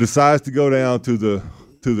and decides to go down to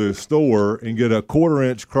the store and get a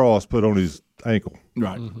 1/4-inch cross put on his ankle.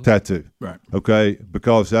 Right. Tattoo. Right. Okay?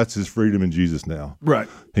 Because that's his freedom in Jesus now. Right.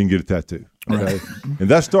 He can get a tattoo. Okay? And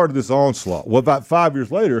that started this onslaught. Well, about 5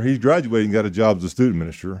 years later, he's graduated and got a job as a student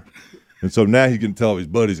minister. And so now he can tell his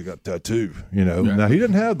buddies he got a tattoo, you know. Yeah. Now, he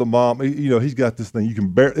doesn't have the mom. He's got this thing. You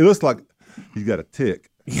can it looks like he's got a tick.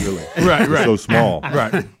 Really. Right. It's so small.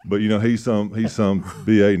 Right. But, he's some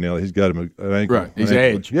BA now. He's got him an ankle. Right. He's an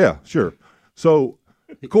ankle. edge. Yeah, sure. So,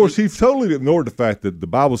 of course, he totally ignored the fact that the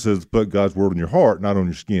Bible says to put God's word on your heart, not on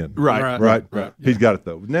your skin. Right. Right. He's got it,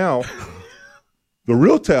 though. Now, the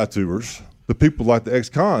real tattooers, the people like the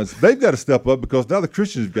ex-cons, they've got to step up because now the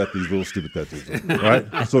Christians have got these little stupid tattoos,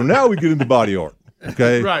 right? So now we get into body art,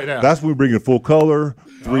 okay? Right, yeah. That's when we bring in full color,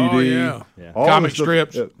 3D, Oh, yeah. all Comic the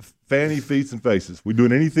stuff, strips. fanny, feet, and faces. We're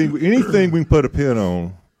doing anything we can put a pen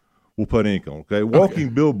on, we'll put ink on, okay? Walking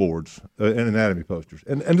billboards and anatomy posters.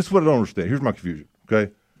 And this is what I don't understand. Here's my confusion,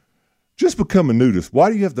 okay? Just become a nudist.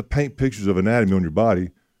 Why do you have to paint pictures of anatomy on your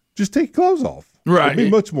body? Just take your clothes off. Right. It'd be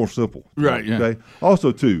much more simple. Right, yeah. Okay.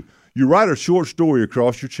 Also, too, you write a short story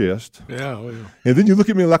across your chest, Yeah, well, yeah. and then you look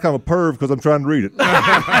at me like I'm a perv because I'm trying to read it.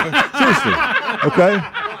 Seriously. Okay.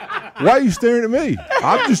 Why are you staring at me?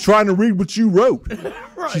 I'm just trying to read what you wrote.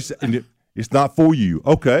 Right. She said, and it's not for you.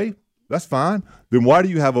 Okay, that's fine. Then why do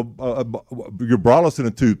you have your braless in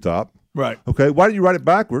a tube top? Right. Okay. Why didn't you write it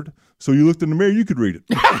backward so you looked in the mirror, you could read it?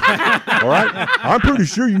 All right. I'm pretty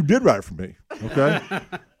sure you did write it for me. Okay.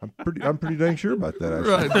 I'm pretty dang sure about that,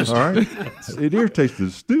 actually. Right. All right. It irritates the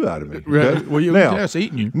stew out of me. Okay? Right. Well, that's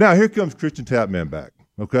eating you. Now here comes Christian Tapman back.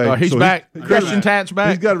 Okay, He's so back. Christian Tat's back.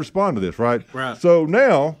 He's got to respond to this, right? Right. So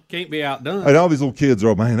now, can't be outdone. and all these little kids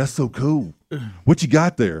are, man, that's so cool. What you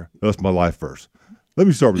got there? That's my life verse. Let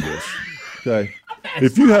me start with this. Okay,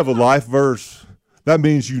 if you have a life verse, that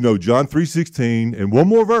means you know John 3:16 and one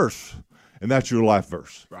more verse, and that's your life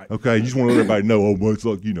verse. Right. Okay, you just want to let everybody know. Oh, well, it's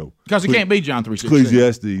like because it can't be John 3:16.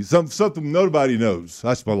 Ecclesiastes, something nobody knows.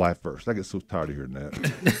 That's my life verse. I get so tired of hearing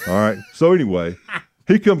that. All right. So anyway,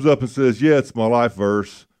 he comes up and says, "Yeah, it's my life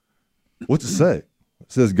verse." What's it say?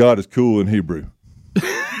 It says God is cool in Hebrew.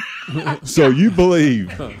 So you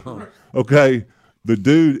believe, okay, the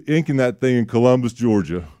dude inking that thing in Columbus,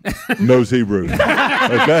 Georgia, knows Hebrew.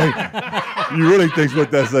 Okay? You really think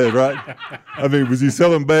what that says, right? I mean, was he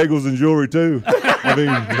selling bagels and jewelry too? I mean,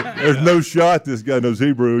 there's no shot this guy knows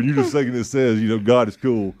Hebrew, and you're just thinking it says, God is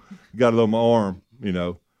cool. Got it on my arm,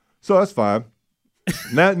 So that's fine.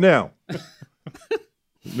 Now,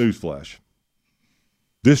 newsflash.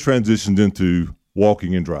 This transitioned into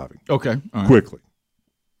walking and driving. Okay. All right. Quickly.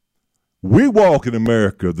 We walk in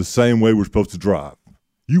America the same way we're supposed to drive.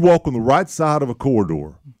 You walk on the right side of a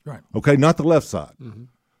corridor. Right. Okay, not the left side. Mm-hmm.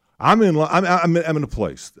 I'm in a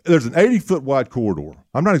place. There's an 80-foot wide corridor.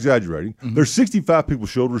 I'm not exaggerating. Mm-hmm. There's 65 people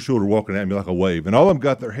shoulder to shoulder walking at me like a wave, and all of them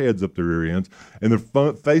got their heads up their rear ends and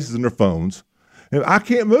their faces in their phones, and I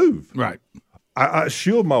can't move. Right. I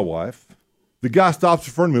shield my wife. The guy stops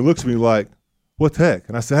in front of me and looks at me like, what the heck?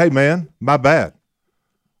 And I say, hey, man, my bad.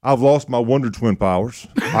 I've lost my Wonder Twin powers.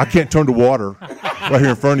 I can't turn to water right here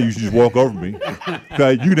in front of you. You just walk over me.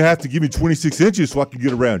 Okay, you're going to have to give me 26 inches so I can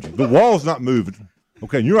get around you. The wall's not moving.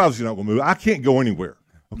 Okay, and you're obviously not going to move. I can't go anywhere.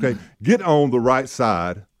 Okay, get on the right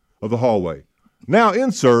side of the hallway. Now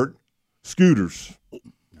insert scooters.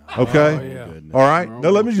 Okay? Oh, yeah. All right? Now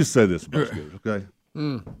let me just say this about scooters,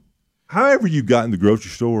 okay? However you got in the grocery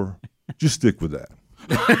store, just stick with that.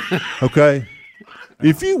 Okay?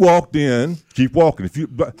 If you walked in, keep walking.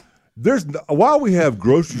 Why we have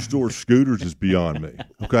grocery store scooters is beyond me.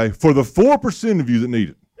 Okay, for the 4% of you that need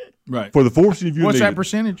it, right? For the 4% of you, what's that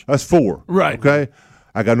percentage? That's 4. Right. Okay,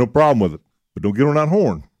 I got no problem with it, but don't get on that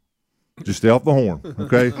horn. Just stay off the horn.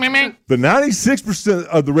 Okay. The 96%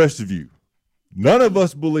 of the rest of you, none of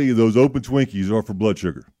us believe those open Twinkies are for blood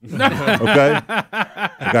sugar. Okay?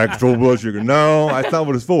 I got to control blood sugar. No, that's not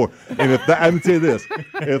what it's for. And let me tell you this.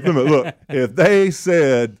 If they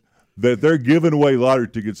said that they're giving away lottery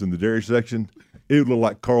tickets in the dairy section, it would look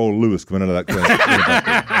like Carl Lewis coming out of that thing.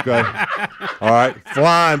 Okay? All right?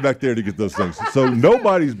 Flying back there to get those things. So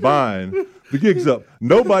nobody's buying. The gig's up.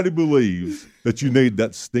 Nobody believes that you need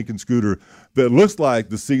that stinking scooter that looks like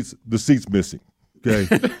the seat's missing. Okay,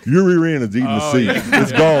 your rear end is eating the seat. Yeah.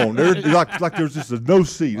 It's gone. There's like there's just no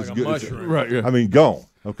seat. Like it's a good. mushroom. Right. Yeah. I mean, gone.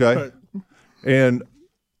 Okay. Right. And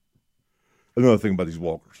another thing about these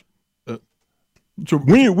walkers,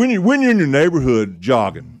 when you're in your neighborhood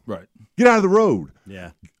jogging, right? Get out of the road.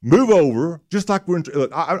 Yeah. Move over. Just like we're in.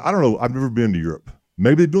 Look, I don't know. I've never been to Europe.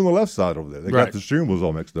 Maybe they're doing the left side over there. They got the steering wheels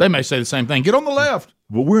all mixed up. They may say the same thing. Get on the left.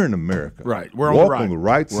 But we're in America. Right. We're on the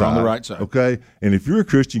right side. We're on the right side. Okay? And if you're a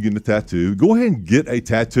Christian getting a tattoo, go ahead and get a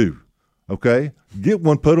tattoo. Okay? Get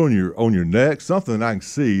one put on your neck, something that I can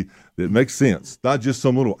see that makes sense. Not just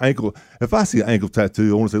some little ankle. If I see an ankle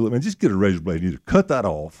tattoo, I want to say, look, man, just get a razor blade. Either cut that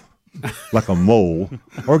off like a mole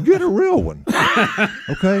or get a real one.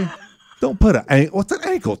 Okay? Don't put what's an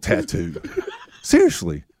ankle tattoo?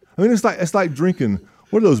 Seriously. I mean, it's like drinking.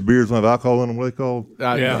 What are those beers that have alcohol in them? What are they called?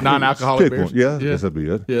 Non-alcoholic beers. One. Yeah, yes, that'd be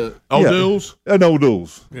it. Yeah. O'Doul's? An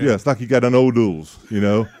O'Doul's. Yeah, it's like you got an O'Doul's,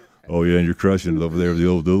 Oh, yeah, and you're crushing it over there with the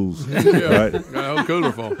O'Doul's. Right?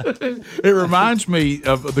 It reminds me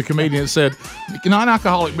of the comedian that said,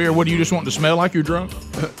 non-alcoholic beer, what do you just want to smell like you're drunk?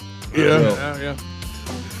 Yeah.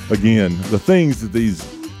 Again, the things that these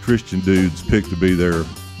Christian dudes pick to be their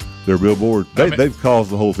billboard, they've caused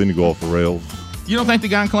the whole thing to go off the rails. You don't think the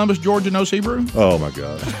guy in Columbus, Georgia knows Hebrew? Oh, my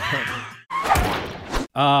God.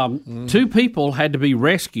 2 people had to be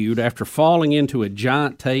rescued after falling into a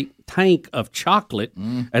giant tank of chocolate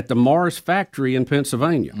at the Mars factory in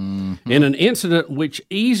Pennsylvania. Mm-hmm. In an incident which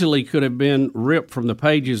easily could have been ripped from the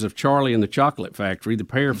pages of Charlie and the Chocolate Factory, the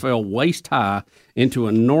pair fell waist high into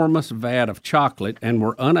an enormous vat of chocolate and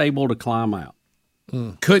were unable to climb out.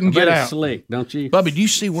 Couldn't get out. Slick, don't you? Bubby, do you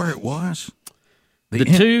see where it was? The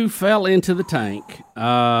 2 fell into the tank.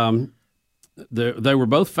 They were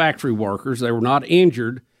both factory workers. They were not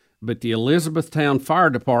injured, but the Elizabethtown Fire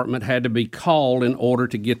Department had to be called in order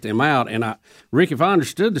to get them out. And Rick, if I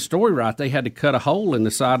understood the story right, they had to cut a hole in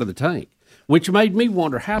the side of the tank, which made me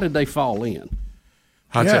wonder, how did they fall in?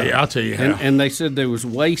 I'll tell you how. And they said there was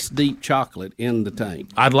waist-deep chocolate in the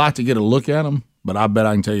tank. I'd like to get a look at them, but I bet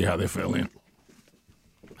I can tell you how they fell in.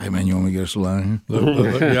 Hey man, you want me to get us a line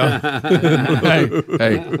here? Yeah.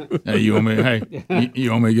 hey, you want me? Hey,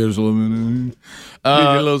 you want me to get us a little? Give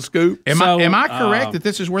you a little scoop. Am I correct that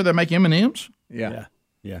this is where they make M&Ms? Yeah.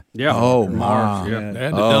 Oh my! They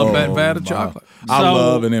had to dump that vat of chocolate. I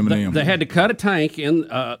love an M&M. They had to cut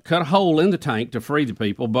a hole in the tank to free the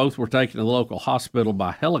people. Both were taken to the local hospital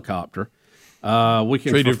by helicopter. We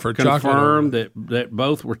can Treated for confirm that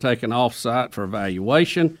both were taken off-site for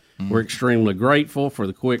evaluation. We're extremely grateful for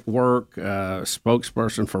the quick work.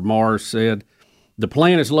 Spokesperson for Mars said, the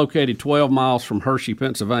plant is located 12 miles from Hershey,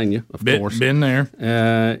 Pennsylvania, of course. Been there.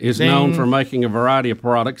 Is known for making a variety of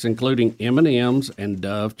products, including M&Ms and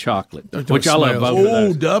Dove chocolate, which I love both of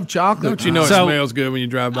those. Dove chocolate. Don't you know it smells good when you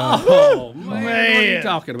drive by? Oh, man. What are you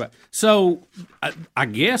talking about? So I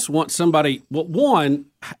guess once somebody,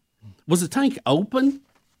 was the tank open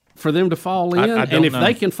for them to fall in? I don't and if know.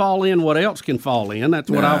 they can fall in, what else can fall in?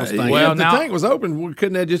 That's what I was thinking. Well, if the tank was open,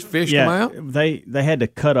 couldn't they just fish them out? They had to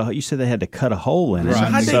cut a. You said they had to cut a hole in it.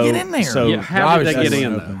 Right. How'd they get in there? So how did they get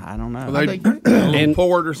in there? I don't know. Well, they a little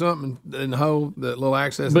port or something in the hole, that little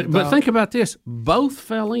access. But think about this: both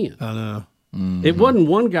fell in. I know. It wasn't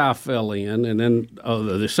one guy fell in, and then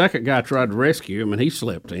the second guy tried to rescue him, and he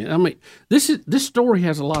slipped in. I mean, this story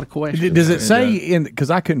has a lot of questions. Does it say in?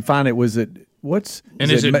 Because I couldn't find it. Was it what's?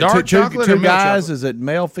 Is it dark chocolate or two milk guys? chocolate? Is it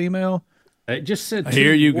male, female? It just said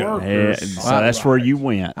Here you go. Yeah, so that's where you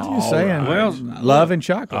went. I'm just saying. Well, love and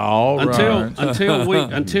chocolate. All right.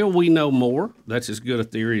 until we know more. That's as good a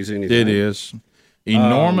theory as anything. It is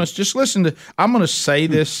enormous. Just listen to. I'm going to say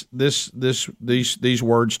these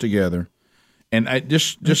words together, and I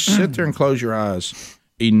just sit there and close your eyes.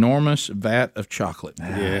 Enormous vat of chocolate.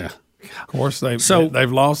 Yeah. Of course,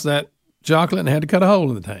 they've lost that chocolate and had to cut a hole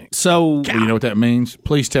in the tank. So you know what that means?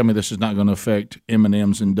 Please tell me this is not going to affect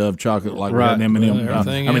M&Ms and Dove chocolate like we had an M&M.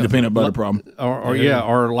 The peanut butter problem.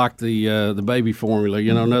 Or like the baby formula.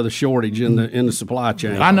 You know, another shortage in the supply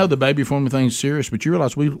chain. I know the baby formula thing's serious, but you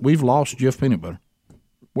realize we've lost Jif peanut butter.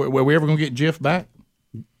 Were we ever going to get Jif back?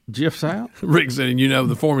 Jif's out. Rick said,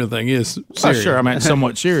 the formula thing is serious. Sure, I mean,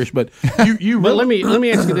 somewhat serious, but you But let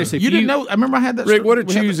me ask you this: if you didn't know, I remember I had that. Rick, what are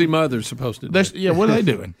choosy mothers supposed to do? What are they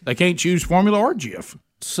doing? They can't choose formula or Jif.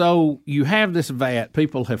 So you have this vat.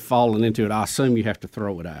 People have fallen into it. I assume you have to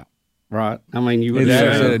throw it out, right? I mean, you would It's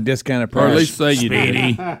say, at a discounted price. Or at least say you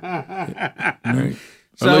Speedy. did. Right.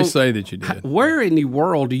 So, Or at least say that you did. Where in the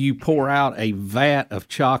world do you pour out a vat of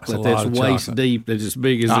chocolate That's a lot that's of waist chocolate. deep, that's as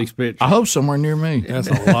big as these pictures? I hope somewhere near me. That's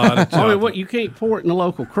a lot of chocolate. I mean, what, you can't pour it in the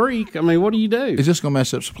local creek. I mean, what do you do? Is this going to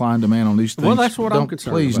mess up supply and demand on these things? Well, that's what I'm Don't-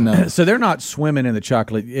 concerned Please about. no. So they're not swimming in the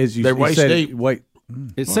chocolate, as you They're you waist said. deep. Wait,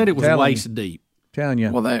 It said it was telling waist deep, telling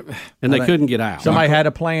you. Well, they, and they couldn't get out. Somebody had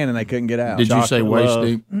a plan and they couldn't get out. Did you say waist love.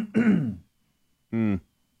 deep?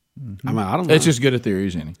 I mean, I don't know. It's as good a theory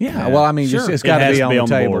as any. Yeah, well, I mean, Sure. it's got to has be on the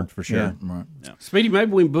table board, for sure. Yeah. Right. Speedy,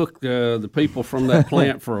 maybe we can book the people from that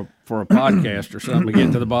plant for a podcast or something to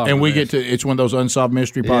get to the bottom. And of we this. get to it's one of those unsolved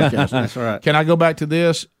mystery podcasts. That's right. Can I go back to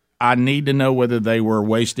this? I need to know whether they were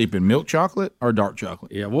waist deep in milk chocolate or dark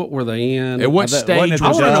chocolate. Yeah, what were they in? At what wasn't stage? it I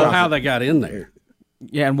was want to that? know how they got in there.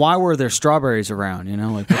 Yeah, and why were there strawberries around?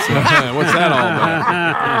 Like what's what's that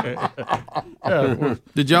all about?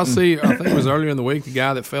 Did y'all see? I think it was earlier in the week. The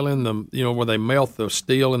guy that fell in the, where they melt the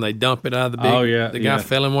steel and they dump it out of the big. Oh, yeah, the guy yeah.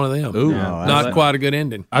 fell in one of them. Ooh. Not quite a good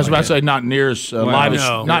ending. I was about to say not near as light as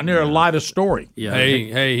no. not near a light as story. Yeah.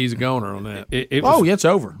 Hey, he's a goner on that. It was, Yeah, it's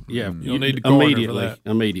over. yeah. You'll need to corner for immediately. that.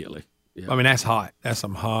 Immediately. Yeah. I mean, that's hot. That's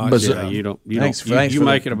some hot. But- shit. Yeah, you don't. Thanks You for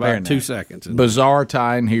make it comparing about 2 that. seconds. Bizarre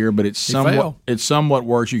tie in here, but it's fell. somewhat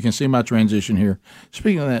worse. You can see my transition here.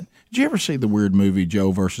 Speaking of that, did you ever see the weird movie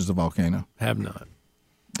Joe versus the Volcano? Have not.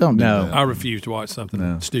 Don't do No. that. I refuse to watch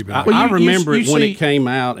something stupid. I, like I that. remember you it when see- it came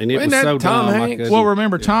out, and it Isn't was that so Tom dumb. Hanks? I Well, couldn't-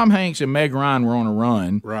 remember Tom Hanks and Meg Ryan were on a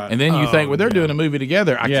run, Right. And then you think, well, they're doing a movie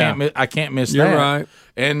together. I can't miss You're that. right.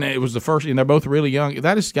 And it was the first, and they're both really young.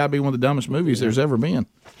 That has got to be one of the dumbest movies there's ever been.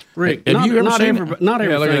 Rick, Have not, you ever not, seen every, it? not Yeah,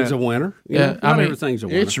 look at everything's that. a winner. Yeah, Not everything's a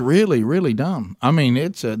winner. It's really, really dumb. I mean,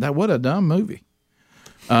 it's what a dumb movie.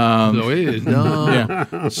 So it is dumb.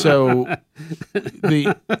 Yeah. So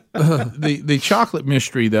the chocolate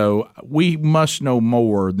mystery, though, we must know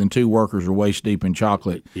more than two workers are waist deep in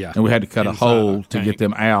chocolate. Yeah. And we had to cut a Inside hole a to tank. get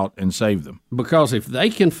them out and save them. Because if they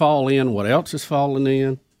can fall in, what else is falling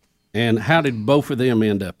in? And how did both of them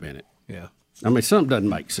end up in it? Yeah. I mean, something doesn't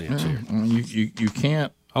make sense here. You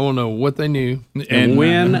can't. I want to know what they knew. And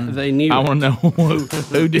when they knew I it. want to know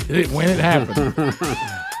who did it, when it happened.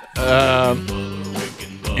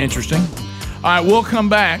 Interesting. All right, we'll come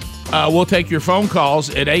back. We'll take your phone calls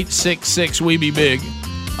at 866-WE-BE-BIG.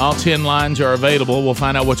 All 10 lines are available. We'll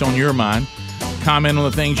find out what's on your mind. comment on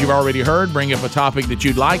the things you've already heard, bring up a topic that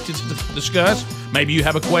you'd like to discuss. Maybe you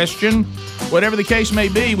have a question. Whatever the case may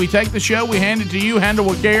be, we take the show, we hand it to you, handle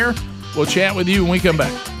with care. We'll chat with you when we come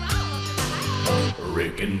back.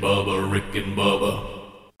 Rick and Bubba, Rick and Bubba.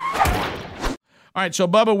 All right, so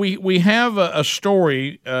Bubba, we have a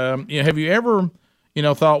story. Have you ever,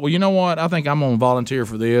 thought, well, you know what? I think I'm going to volunteer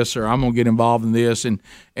for this, or I'm going to get involved in this, and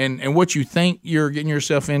what you think you're getting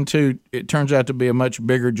yourself into, it turns out to be a much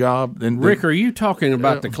bigger job than. Rick, are you talking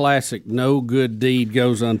about the classic "no good deed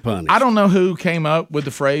goes unpunished"? I don't know who came up with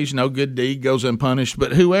the phrase "no good deed goes unpunished,"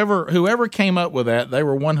 but whoever came up with that, they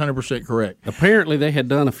were 100% correct. Apparently, they had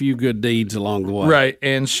done a few good deeds along the way. Right,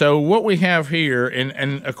 and so what we have here,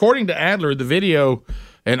 and according to Adler, the video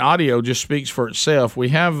and audio just speaks for itself. We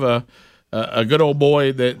have a good old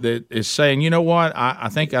boy that is saying, you know what, I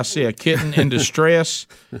think I see a kitten in distress,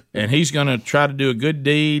 and he's going to try to do a good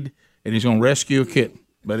deed, and he's going to rescue a kitten.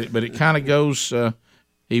 But it kind of goes,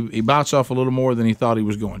 he bites off a little more than he thought he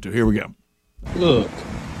was going to. Here we go. Look.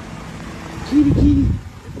 Kitty.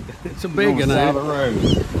 It's a big one. Side of the road.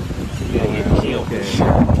 You gotta get killed this shit.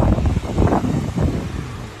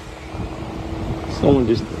 Someone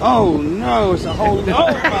just. Oh no! It's a whole. Oh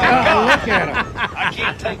my God! Look at him. I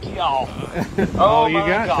can't take you off. Oh, you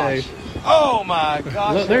got gosh. to. Oh my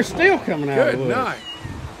gosh! Look, they're still coming out of the woods. Good night.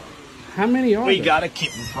 How many are We there? got a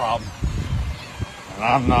kitten problem, and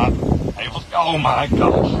I'm not able. Oh my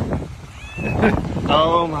gosh!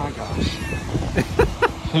 Oh my gosh!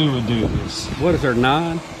 Who would do this? What is there,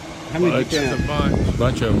 9? How many did you It's count? a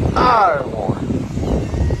Bunch of them. I won.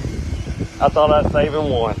 I thought I'd save him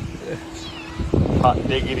one. Hot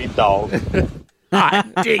diggity dog.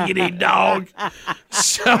 Hot diggity dog.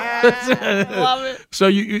 So, love it. So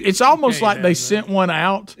it's almost like they sent one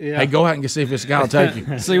out. Yeah. Hey, go out and see if this guy will take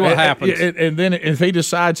you. See what happens. And then if he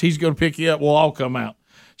decides he's going to pick you up, we'll all come out.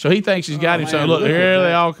 So he thinks he's got him. So look, here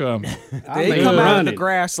they all come. They come out of the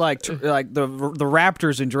grass like the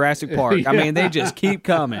raptors in Jurassic Park. I mean, they just keep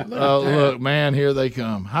coming. Oh, look, man, here they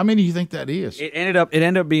come. How many do you think that is? It ended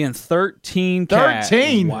up being 13 cats.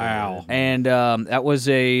 13? Wow. And that was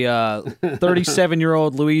a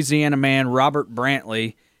 37-year-old Louisiana man, Robert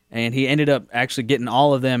Brantley, and he ended up actually getting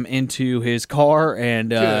all of them into his car. And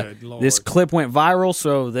this clip went viral,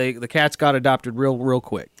 so the cats got adopted real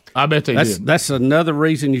quick. I bet they did. That's another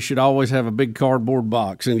reason you should always have a big cardboard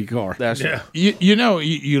box in your car. That's right.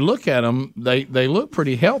 You look at them, they look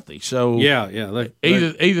pretty healthy. So yeah.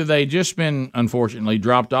 Either they just been unfortunately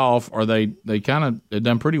dropped off, or they kind of have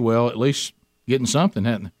done pretty well, at least getting something,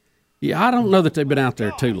 haven't they? Yeah, I don't know that they've been out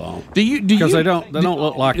there too long. Because they don't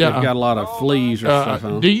look like they've got a lot of fleas or stuff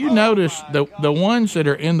on. Do you notice the ones that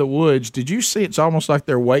are in the woods? Did you see? It's almost like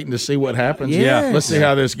they're waiting to see what happens. Yes. Yeah, let's see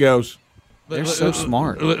how this goes. They're so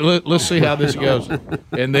smart. Let's see how this goes.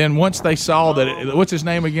 And then once they saw that, what's his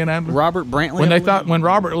name again, Adler? Robert Brantley. When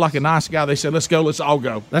Robert, like a nice guy, they said, let's go, let's all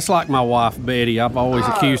go. That's like my wife, Betty. I've always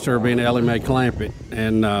accused her of being Ellie Mae Clampett.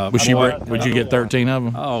 And would you get 13 of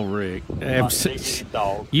them? Oh, Rick.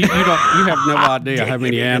 You have no idea how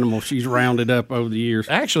many animals she's rounded up over the years.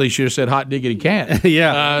 Actually, she should have said hot diggity cat.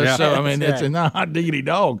 Yeah. So, I mean, it's a hot diggity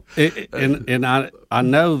dog. And I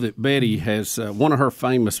know that Betty has one of her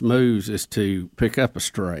famous moves is to pick up a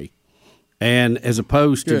stray, and as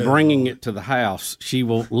opposed to bringing it to the house, she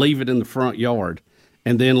will leave it in the front yard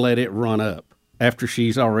and then let it run up after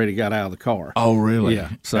she's already got out of the car. Oh, really? Yeah.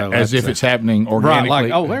 So as if it's happening organically. Right,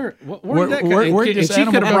 like, where did that come? And she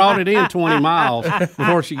could have brought it in 20 miles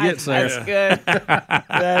before she gets there. That's good.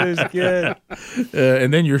 That is good.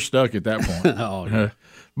 And then you're stuck at that point. Oh, yeah.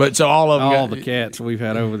 But so all of them all the cats we've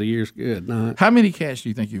had over the years. Good night. How many cats do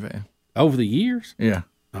you think you've had over the years? Yeah.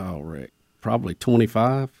 Oh, Rick, probably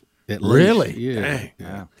 25 at least. Really?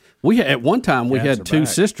 Yeah. We had, at one time we had 2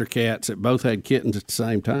 sister cats that both had kittens at the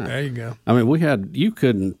same time. There you go. I mean, you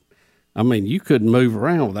couldn't move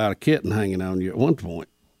around without a kitten hanging on you at one point.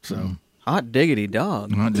 So hot diggity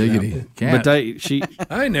dog. Hot diggity cat. But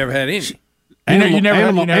I ain't never had any.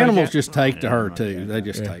 Animals just take to her too. They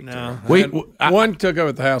just take to her. One took over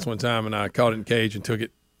at the house one time, and I caught it in a cage and took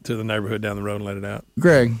it to the neighborhood down the road and let it out.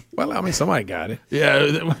 Greg. Well, I mean, somebody got it. Yeah.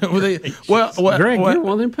 Greg, you're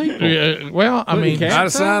one of them people. Well, I mean, out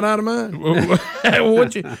of sight, out of mind.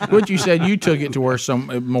 What you said, you took it to where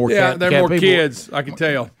some more cat there are more people, kids, I can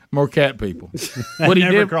tell. More cat people. What he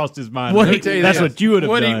never did crossed his mind. That's what you would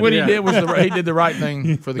have done. What he did was he did the right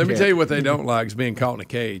thing for the Let me cat. tell you what they don't like is being caught in a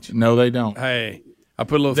cage. No, they don't. Hey, I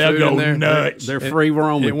put a little They'll food go in there. nuts. They're free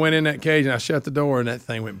roaming. It went in that cage, and I shut the door, and that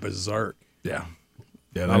thing went berserk. Yeah.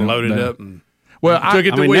 I loaded it up. And Well, took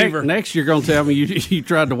it to Weaver. Next you're going to tell me you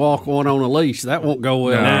tried to walk one on a leash. That won't go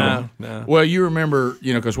well. No. Well, you remember,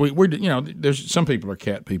 because we're there's some people are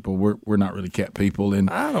cat people. We're not really cat people, and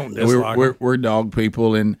I don't dislike we're dog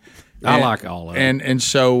people, and I like all of it. And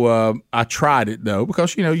so I tried it though,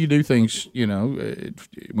 because you do things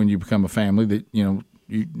when you become a family that you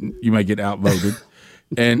may get outvoted.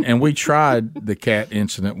 And we tried the cat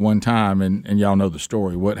incident one time, and y'all know the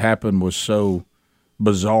story. What happened was so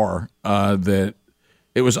bizarre that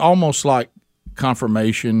it was almost like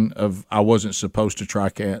confirmation of I wasn't supposed to try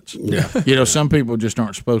cats. Yeah. Some people just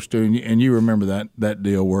aren't supposed to, and you remember that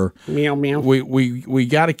deal where meow meow. We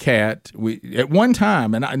got a cat. At one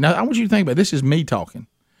time, and I want you to think about it, this is me talking.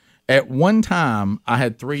 At one time, I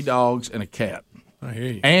had 3 dogs and a cat. I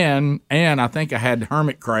hear you. And I think I had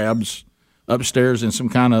hermit crabs upstairs in some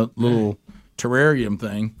kind of little terrarium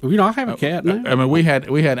thing. I have a cat now. I mean, we had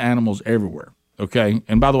animals everywhere. Okay,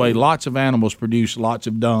 and by the way, lots of animals produce lots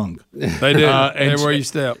of dung. They do. Everywhere you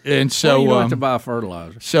step. And so you don't have to buy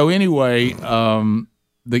fertilizer. So anyway,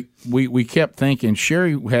 we kept thinking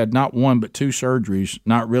Sherry had not 1 but 2 surgeries,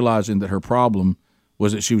 not realizing that her problem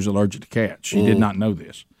was that she was allergic to cats. She did not know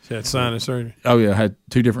this. She had sinus surgery. Oh yeah, had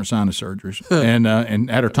 2 different sinus surgeries, and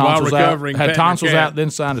had her tonsils out. Had tonsils out, then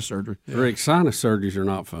sinus surgery. Rick, sinus surgeries are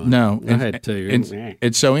not fun. No, I had 2.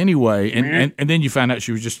 And so anyway, and then you found out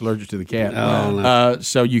she was just allergic to the cat. Oh, no.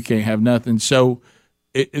 So you can't have nothing. So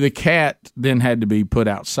the cat then had to be put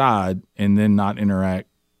outside and then not interact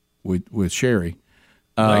with Sherry.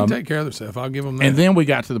 They can take care of themselves. I'll give them that. And then we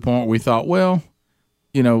got to the point where we thought, well,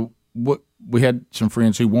 what we had some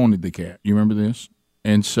friends who wanted the cat. You remember this?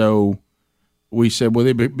 And so we said, well,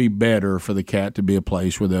 it'd be better for the cat to be a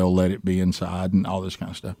place where they'll let it be inside and all this kind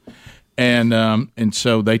of stuff. And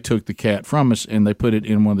so they took the cat from us and they put it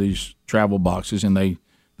in one of these travel boxes, and they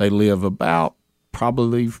live about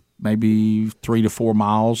probably maybe 3 to 4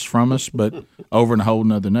 miles from us, but over in a whole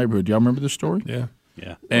nother neighborhood. Y'all remember this story? Yeah.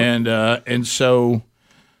 And so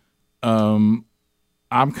I'm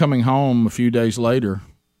coming home a few days later,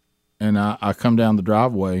 and I come down the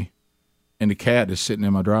driveway, and the cat is sitting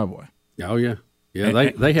in my driveway. Oh yeah, yeah.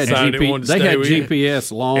 They had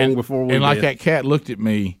GPS long before we. And did. That cat looked at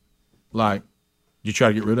me, like, "You try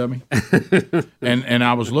to get rid of me?" and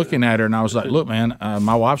I was looking at her, and I was like, "Look, man,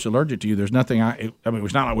 my wife's allergic to you. There's nothing. It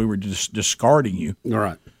was not like we were just discarding you." All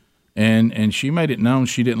right. And she made it known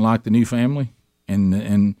she didn't like the new family,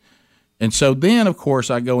 and so then of course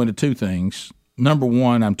I go into 2 things. Number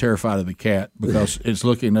 1, I'm terrified of the cat because it's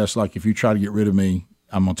looking at us like, if you try to get rid of me,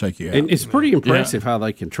 I'm going to take you out. And it's pretty impressive how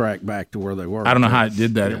they can track back to where they were. I don't know how it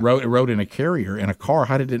did that. Yeah. It rode in a carrier in a car.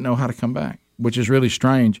 How did it know how to come back? Which is really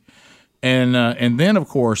strange. And then, of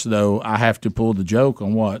course, though, I have to pull the joke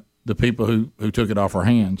on the people who took it off our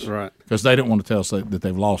hands. Right. Because they didn't want to tell us that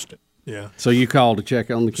they've lost it. Yeah. So you called to check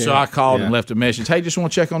on the cat? So I called and left a message. Hey, just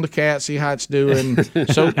want to check on the cat, see how it's doing.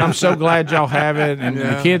 So I'm so glad y'all have it. And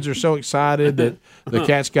the kids are so excited that the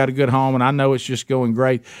cat's got a good home, and I know it's just going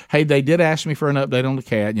great. Hey, they did ask me for an update on the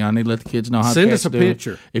cat. I need to let the kids know how the cat's doing. Send us a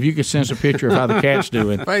picture. If you could send us a picture of how the cat's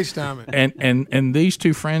doing. FaceTime it. And these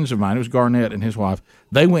 2 friends of mine, it was Garnett and his wife,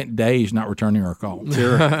 they went days not returning our call.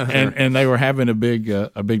 Sure. And they were having a big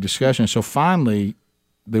discussion. So finally,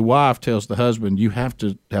 the wife tells the husband, "You have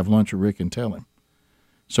to have lunch with Rick and tell him."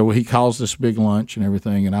 So he calls this big lunch and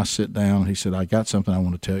everything, and I sit down, and he said, "I got something I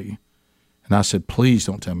want to tell you." And I said, "Please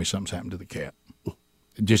don't tell me something's happened to the cat.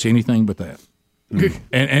 Just anything but that."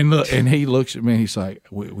 and look, and he looks at me, and he's like,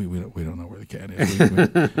 we don't know where the cat is.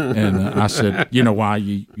 And I said, "You know why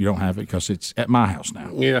you don't have it? Because it's at my house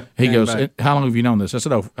now." Yeah. He goes, "How long have you known this?" I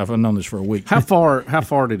said, "Oh, I've known this for a week." How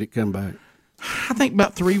far did it come back? I think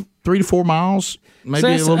about 3 to 4 miles, maybe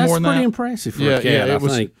a little more than that. That's pretty impressive for a cat, I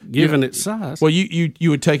think, given its size. Well, you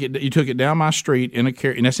would take it. You took it down my street in a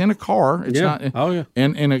carry, and that's in a car. It's not. Oh yeah.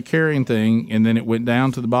 In a carrying thing, and then it went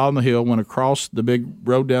down to the bottom of the hill, went across the big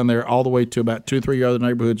road down there, all the way to about 2 or 3 other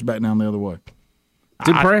neighborhoods back down the other way. It's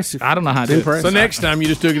impressive. I don't know how to do it. So next time you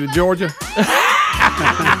just took it to Georgia.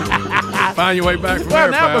 Find your way back from there,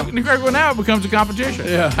 now it becomes a competition.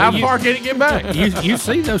 Yeah. How far can it get back? You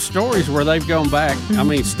see those stories where they've gone back,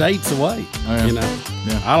 states away. Yeah.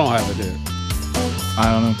 Yeah. I don't know how to do it.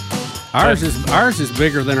 I don't know. Ours is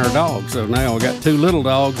bigger than our dog, so now we got 2 little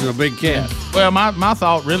dogs and a big cat. Well, my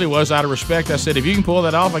thought really was, out of respect, I said, if you can pull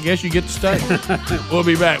that off, I guess you get to stay. We'll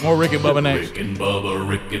be back. More Rick and Bubba next. Rick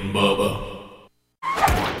and Bubba.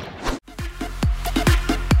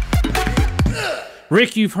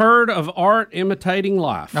 Rick, you've heard of art imitating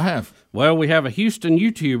life. I have. Well, we have a Houston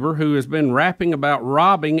YouTuber who has been rapping about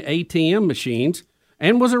robbing ATM machines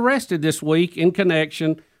and was arrested this week in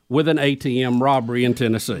connection with an ATM robbery in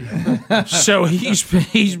Tennessee. So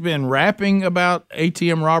he's been rapping about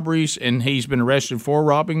ATM robberies, and he's been arrested for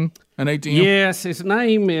robbing an ATM? Yes, his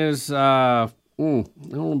name is, I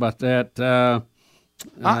don't know about that.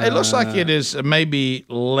 It looks like it is maybe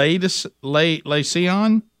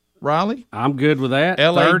Ladesion Riley. I'm good with that.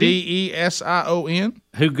 Ladesion.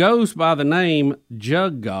 Who goes by the name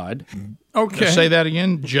Jug God. Okay. Say that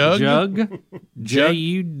again. Jug. Jug.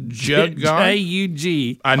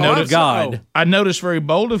 J-U-G. I noticed God. I noticed very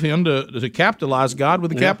bold of him to capitalize God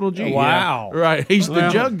with a capital G. Wow. Yeah. Right. He's the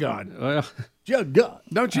Jug God. Well, Jug God.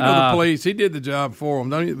 Don't you know the police? He did the job for them.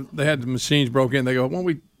 Don't you, they had the machines broke in. They go, why don't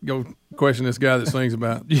we go question this guy that sings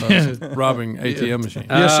about robbing ATM machines?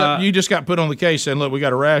 Yes, you just got put on the case saying, look, we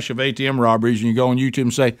got a rash of ATM robberies, and you go on YouTube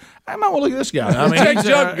and say, I might want to look at this guy. I mean, he's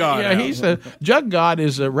Jug God. Yeah, he's a Jug God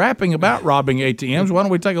is rapping about robbing ATMs. Why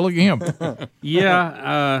don't we take a look at him?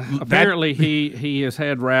 Yeah, apparently he has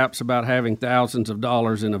had raps about having thousands of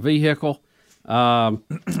dollars in a vehicle. And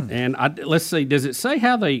let's see, does it say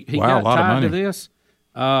how he got tied to this?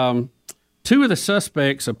 Two of the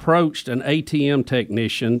suspects approached an ATM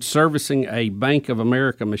technician servicing a Bank of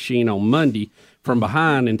America machine on Monday from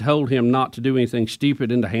behind and told him not to do anything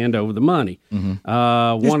stupid and to hand over the money.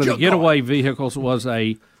 Mm-hmm. One of the getaway vehicles was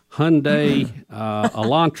a Hyundai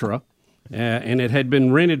Elantra, and it had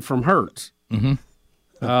been rented from Hertz.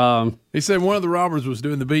 Mm-hmm. He said one of the robbers was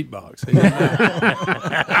doing the beatbox.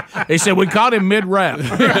 He said we caught him mid-rap.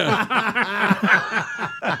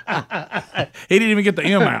 He didn't even get the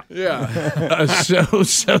M out. Yeah.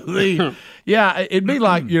 It'd be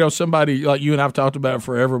like, somebody like you and I've talked about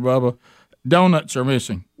forever, Bubba. Donuts are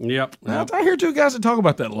missing. Yep. I hear two guys that talk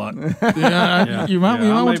about that a lot. You might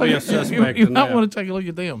want to take a look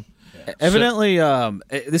at them. Evidently,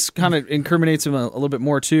 this kind of incriminates him a little bit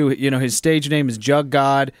more, too. His stage name is Jug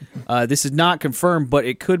God. This is not confirmed, but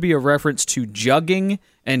it could be a reference to jugging.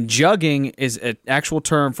 And jugging is an actual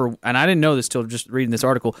term for, and I didn't know this till just reading this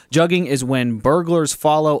article, jugging is when burglars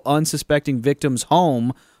follow unsuspecting victims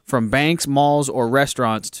home from banks, malls, or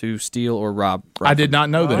restaurants to steal or rob. I did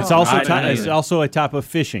not know that. It's also a type of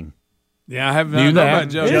fishing. Yeah, I haven't known about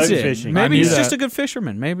jug fishing. Maybe he's just a good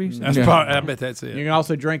fisherman. Maybe. I bet that's it. You can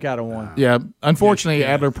also drink out of one. Yeah. Unfortunately,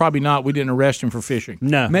 Adler, probably not. We didn't arrest him for fishing.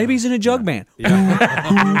 No. Maybe he's in a jug band.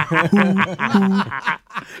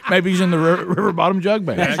 Maybe he's in the river bottom jug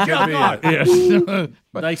band. That could be it. Yes.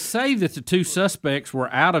 They say that the two suspects were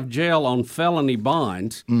out of jail on felony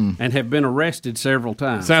bonds and have been arrested several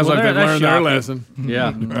times. Sounds like they've learned their lesson.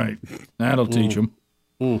 Yeah. Right. That'll teach them.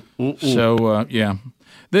 So, yeah.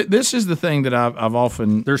 This is the thing that I've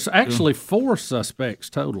often. There's actually 4 suspects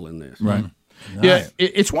total in this. Right. Yeah,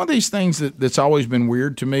 it's one of these things that's always been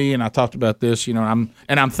weird to me, and I talked about this. I'm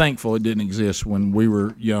thankful it didn't exist when we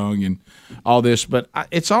were young and all this. But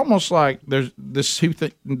it's almost like there's this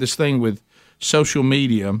thing with social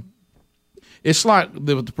media. It's like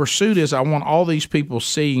the pursuit is I want all these people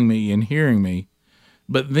seeing me and hearing me,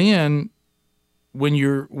 but then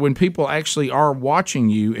when people actually are watching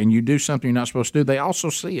you and you do something you're not supposed to do, they also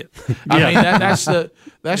see it. I mean, that's the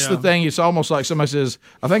thing. It's almost like somebody says,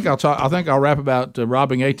 "I think I'll rap about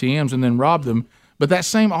robbing ATMs and then rob them," but that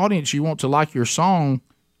same audience you want to like your song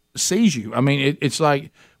sees you. I mean, it's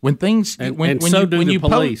like when things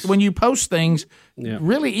when you post things,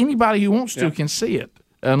 really anybody who wants to can see it,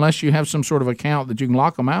 unless you have some sort of account that you can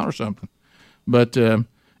lock them out or something. But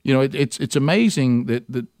it's amazing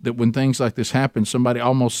that when things like this happen, somebody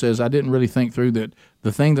almost says, I didn't really think through that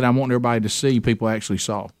the thing that I want everybody to see, people actually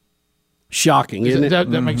saw. Shocking, isn't it?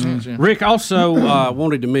 That makes sense, yeah. Rick, also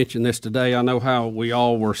wanted to mention this today. I know how we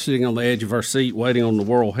all were sitting on the edge of our seat waiting on the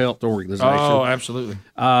World Health Organization. Oh, absolutely.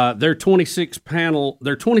 Their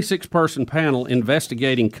 26-person panel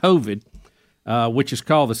investigating COVID, which is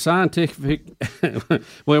called the Scientific,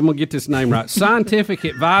 well, I'm going to get this name right, Scientific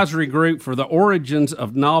Advisory Group for the Origins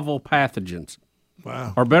of Novel Pathogens.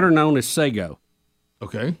 Wow. Or better known as SAGO.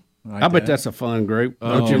 Okay. I bet that's a fun group.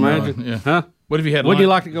 Don't you imagine? Yeah. Huh? What if you had Wouldn't you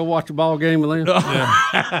like to go watch a ball game with them?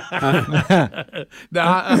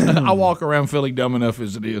 I walk around feeling dumb enough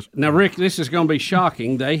as it is. Now, Rick, this is going to be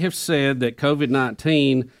shocking. They have said that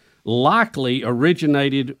COVID-19 likely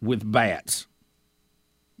originated with bats.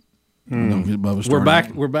 We're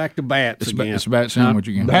back to bats again. It's a bat sandwich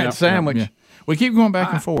again. Bat sandwich. Yeah. We keep going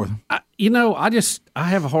back and forth. I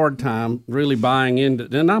have a hard time really buying into.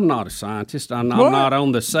 And I'm not a scientist. I'm not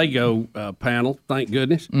on the SAGO panel. Thank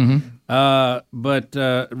goodness. Mm-hmm. But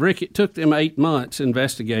Rick, it took them 8 months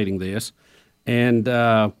investigating this, and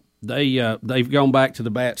they've gone back to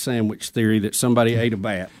the bat sandwich theory that somebody ate a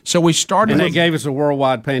bat. So we started, and that gave us a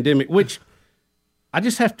worldwide pandemic, which I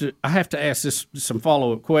have to ask this some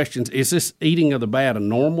follow-up questions. Is this eating of the bat a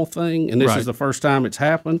normal thing, and this is the first time it's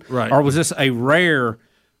happened? Right. Or was this a rare,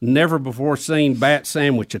 never-before-seen bat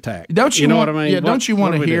sandwich attack? Don't you know want, what I mean? Yeah, don't you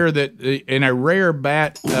want to hear do? that in a rare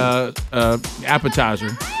bat appetizer?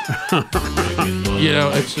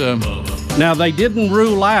 It's Now, they didn't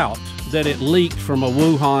rule out that it leaked from a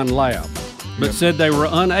Wuhan lab, but said they were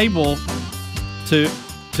unable to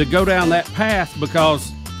go down that path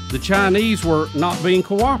because the Chinese were not being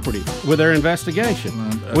cooperative with their investigation,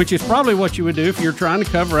 which is probably what you would do if you're trying to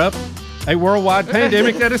cover up a worldwide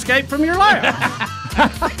pandemic that escaped from your lab.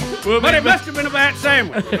 But it must have been a bat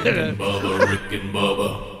sandwich. Rick and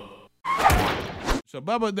Bubba. So,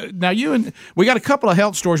 Bubba, now we got a couple of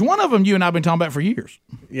health stories. One of them you and I have been talking about for years.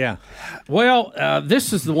 Yeah. Well,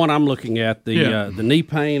 this is the one I'm looking at, the knee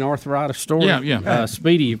pain arthritis story. Yeah.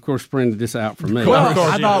 Speedy, of course, printed this out for me. Well,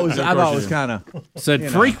 I thought it was kind of said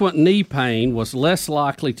frequent knee pain was less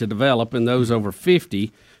likely to develop in those over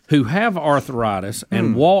 50 who have arthritis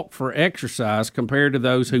and walk for exercise compared to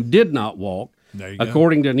those who did not walk,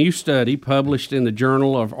 according to a new study published in the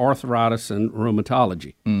Journal of Arthritis and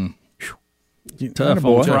Rheumatology. Tough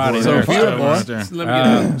on Friday there.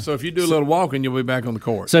 So if you do a little walking, you'll be back on the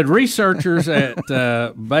court. Said researchers at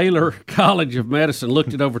Baylor College of Medicine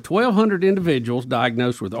looked at over 1,200 individuals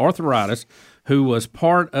diagnosed with arthritis who was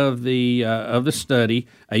part of the study,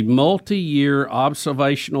 a multi-year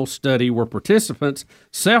observational study where participants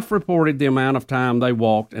self-reported the amount of time they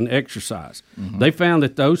walked and exercised. They found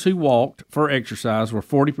that those who walked for exercise were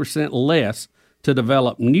 40% less to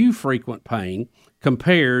develop new frequent pain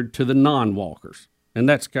compared to the non-walkers. And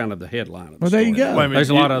that's kind of the headline of the story. There you go. Wait a minute, There's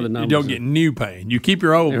a lot of other numbers. You don't get new pain. You keep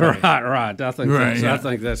your old pain. Right. I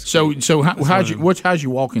think that's So how's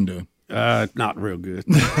your walking doing? not real good.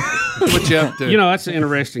 What you up to? That's an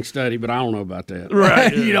interesting study, but I don't know about that.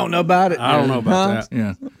 right. You don't know about it. I don't know about that.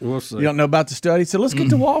 Yeah. We'll see. You don't know about the study, so let's get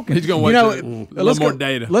to walking. He's going to watch a little more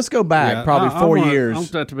data. Let's go back probably 4 years. I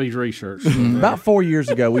want that to be researched. About 4 years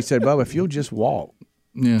ago, we said, Bubba, if you'll just walk.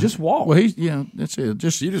 Yeah. Just walk. Well, that's it.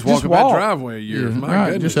 You just walk up that driveway a year. My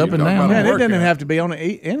goodness, just up and down. Man, it doesn't have to be on an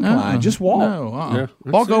incline. Just walk. No,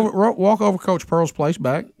 walk over Coach Pearl's place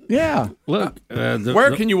back. Yeah. Look,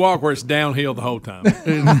 where can you walk where it's downhill the whole time?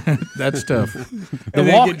 That's tough. And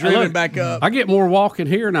then get driven back up. I get more walking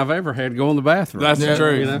here than I've ever had to go in the bathroom. That's the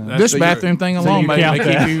truth. This bathroom thing alone may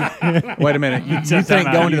keep you. Wait a minute. You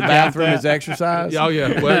think going to the bathroom is exercise? Oh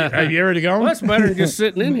yeah. Well, have you already gone? Well, that's better than just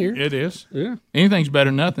sitting in here. It is. Yeah. Anything's better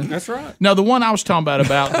than nothing. That's right. No, the one I was talking about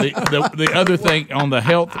the other thing on the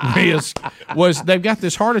health risk was they've got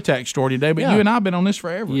this heart attack story today, but you and I have been on this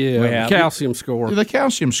forever. Yeah. Calcium score. The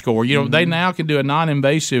calcium score. They now can do a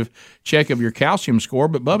non-invasive check of your calcium score.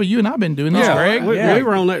 But Bubba, you and I have been doing this, Greg. We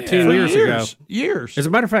were on that 10 years ago. Years. As a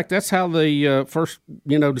matter of fact, that's how they first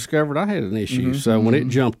discovered I had an issue. So when it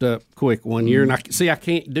jumped up quick one year, and I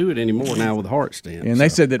can't do it anymore now with the heart stent. And they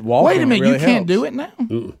said that walking. Wait a minute, really you can't helps. do it now?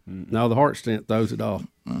 No, the heart stent throws it off.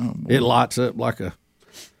 It lights up like a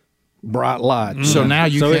bright light. So now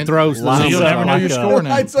you it throws the so you'll never know your score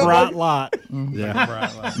now. Bright light.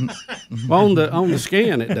 Well, on the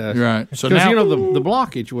scan it does. Right. So Because now the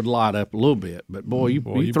blockage would light up a little bit, but boy,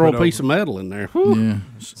 you throw a piece of metal in there,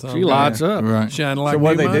 she lights up. Right. Shining like So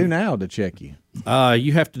what do new they do money. now to check you?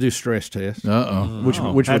 You have to do stress tests.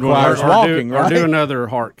 Which Had requires one. walking, or right? do another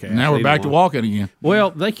heart cath. Now we're either back to one. walking again. Well,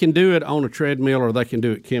 they can do it on a treadmill or they can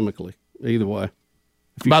do it chemically. Either way.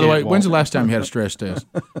 If you By the way, can't when's the walk. last time you had a stress test?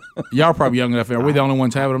 Y'all are probably young enough. Are we the only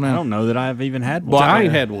ones having them I now? don't know that I've even had one. Well, I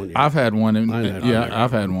ain't had one yet. I've had one.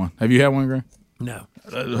 I've had one. Have you had one, Greg? No.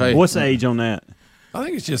 Hey, What's the age on that? I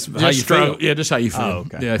think it's just how just you struggle. feel. Yeah, just how you feel. Oh,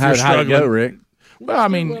 okay. Yeah, if How'd you're it struggling. go, Rick? Well, I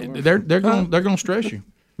mean, they're going to stress you.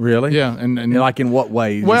 Really? Yeah, and Like in what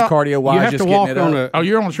way? Well, Just cardio wise, you have just to getting walk it on up? a.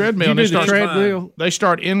 you're on a treadmill. You And do they the start treadmill. They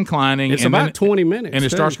start inclining. It's and about then, 20 minutes. and it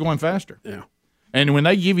too. starts going faster. Yeah. And when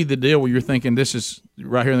they give you the deal where you're thinking this is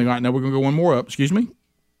right here, and they go, now we're going to go one more up. Excuse me.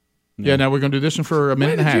 Yeah, now we're going to do this one for a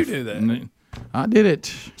minute and a did half. you do that? And I did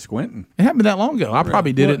it. Squinting. It happened that long ago. I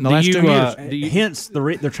probably did it in the Do last you, 2 years. do you- Hence,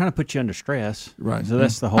 they're trying to put you under stress. Right. So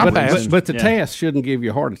that's the whole But- reason. but the Yeah. test shouldn't give you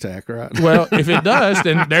a heart attack, right? Well, if it does,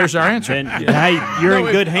 then there's our answer. And, hey, you're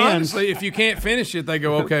in good hands. Honestly, if you can't finish it, they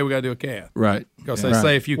go, okay, we got to do a cath. Right. Because they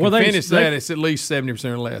say if you can Well, they- finish they- that, it's at least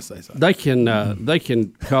 70% or less, they say. They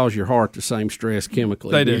can cause your heart the same stress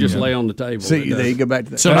chemically. They do, You just yeah. lay on the table. See, It there you does. go back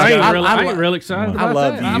to that. So I ain't I- really, I- I ain't really excited about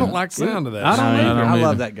love that. you. I don't like the sound of that. I don't either. I love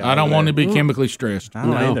either. that guy. I don't want to be chemically stressed. I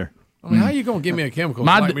don't No. either. I mean, how you going to give me a chemical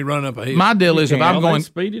My to d- make me run up a hill? My deal is if Well, I'm they going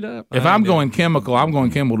speed it up. if I'm going chemical, I'm going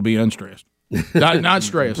chemical to be unstressed. Not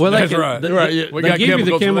stress. Well, That's right. Yeah. We They got give you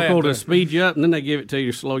the chemicals for chemical that, to speed you up, and then they give it to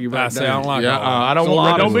you to slow you back down. sound like I don't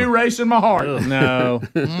want. Don't be racing my heart. No,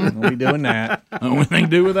 don't be doing that. Anything to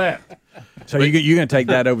do with that. So you're going to take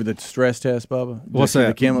that over the stress test, Bubba? What's The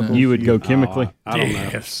that? chemicals? You would go chemically? I don't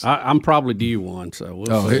Yes. know. I'm probably due one, so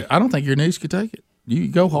we'll see. I don't think your niece could take it. You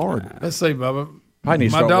go hard. Let's see, Bubba. Probably need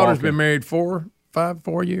to My start daughter's walking. been married 4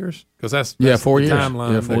 years because that's 4 the years.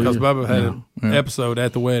 timeline. Yeah, 4 because years. Bubba had an episode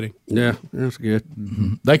at the wedding. Yeah, that's good.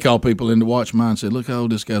 They call people in to watch mine and say, "Look how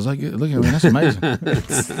old this guy's." Look at him. That's amazing.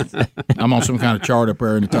 I'm on some kind of chart up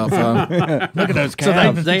there in the top 5. Look at those So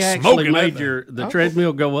calves. they actually made the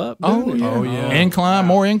treadmill go up? Oh yeah. Incline,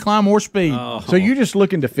 more speed. So you're just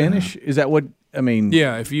looking to finish? Is that what I mean?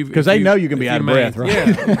 Yeah, if you because they know you can be out of breath, right?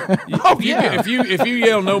 Yeah. If you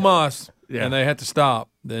yell no mas and they have to stop,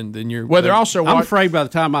 then you're. Well, they're also. I'm afraid by the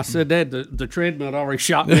time I said that, the treadmill had already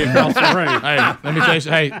shot me across the ring. Hey, let me tell you.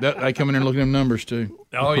 Hey, they come in there and look at them numbers too.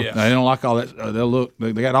 Oh yeah. They don't like all that. They'll look.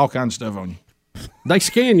 They got all kinds of stuff on you. They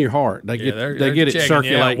scan your heart. They they're get it checking you out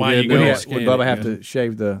circulating. while you good. go. They'll Would scan Bubba it, have yeah. to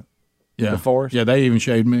shave the Yeah, forest? Yeah, they even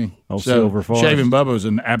shaved me. Silver forest. Shaving Bubba is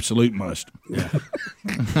an absolute must.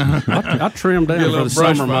 I trimmed down for little the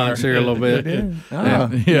brush sure months here a little bit. You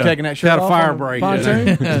taking that shirt Got a off fire on the break.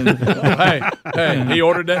 pontoon? hey, he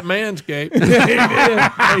ordered that Manscaped.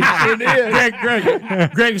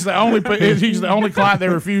 Greg's the only. He's the only client they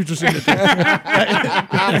refuse to send it to. He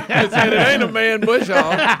said it ain't a man bush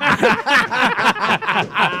off.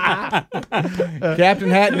 Captain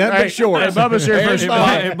Hat, nothing but shorts. Hey, Bubba's here for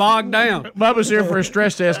It bogged down. Bubba's here for a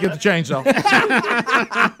stress test. Get the chainsaw.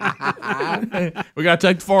 We got to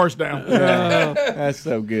take the forest down. That's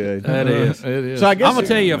so good. That is. It is. So I guess I'm gonna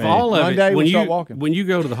tell you, if all of Monday it, we'll start walking. when you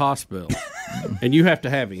go to the hospital and you have to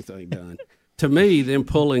have anything done, to me, them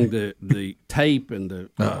pulling the tape and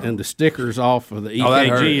the stickers off of the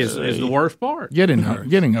EKG is the worst part.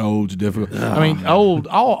 Getting old's difficult. I mean, all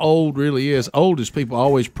old really is. Old is people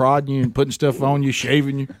always prodding you and putting stuff on you,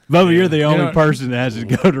 shaving you. Bubba, you're the only person that has to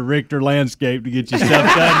go to Richter Landscape to get your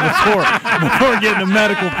stuff done before getting a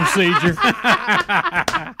medical procedure.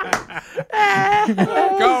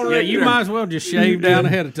 Yeah, you might as well just shave down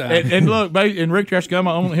ahead of time. And look, and Rick has to come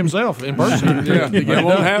on himself in person. It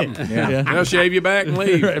won't happen. They'll shave you back and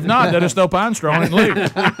leave. If not, they'll just throw pine straw on it and leave.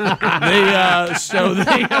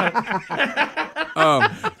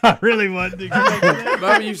 I really wanted to.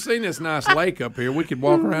 Bubba, you've seen this nice lake up here. We could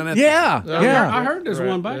walk around that. Yeah. I heard there's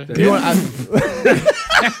one back there.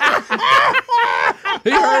 He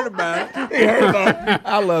heard about it.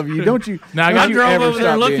 I love you. Don't you? Now, I you drove ever over there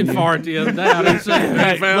stop looking being for it the other day. I didn't see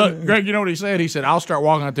it. Hey, look, Greg, you know what he said? He said, I'll start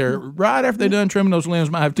walking out there right after they're done trimming those limbs,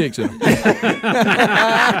 might have ticks in them.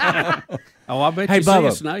 Oh, I bet Hey, you see Bubba.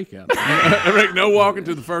 a snake out there. Rick, no walking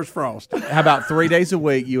to the first frost. How about 3 days a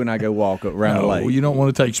week? You and I go walk around the lake. Oh, you don't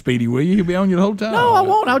want to take Speedy, will you? He'll be on you the whole time. No, I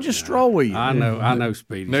won't. I'll just stroll with you. I know,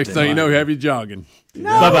 Speedy. Next thing you know, you have you jogging. No,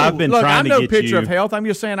 Bubba, I've been look, trying I'm to no get picture you- of health. I'm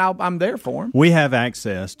just saying I'm there for him. We have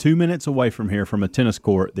access 2 minutes away from here from a tennis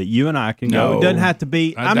court that you and I can go. No. It doesn't have to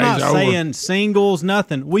be. That I'm not day's over. saying singles,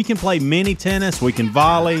 nothing. We can play mini tennis. We can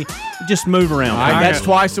volley. Just move around. All right, that's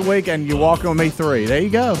twice a week, and you're walking with me 3. There you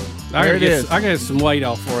go. There it is. I got some weight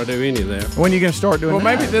off before I do any of that. When are you going to start doing Well,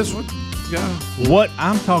 that? maybe this one. Yeah. What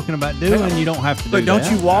I'm talking about doing, you don't have to do But don't that.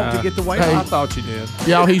 you walk to get the weight I off? thought you did.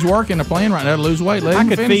 Y'all, he's working a plan right now to lose weight. Let I him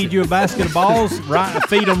could finish feed it. you a basket of balls, right?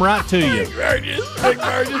 Feed them right to you. Big Burgess.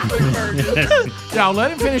 Y'all,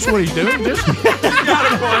 let him finish what he's doing. Just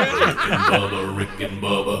Bubba, Rick and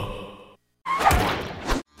Bubba.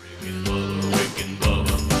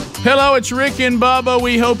 Hello, it's Rick and Bubba.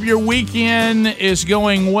 We hope your weekend is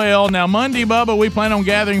going well. Now, Monday, Bubba, we plan on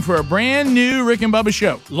gathering for a brand new Rick and Bubba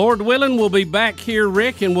show. Lord willing, we'll be back here,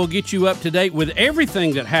 Rick, and we'll get you up to date with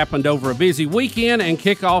everything that happened over a busy weekend and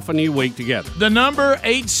kick off a new week together. The number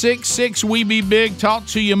 866-WE-BE-BIG. Talk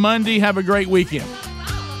to you Monday. Have a great weekend.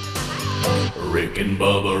 Rick and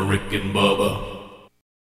Bubba, Rick and Bubba.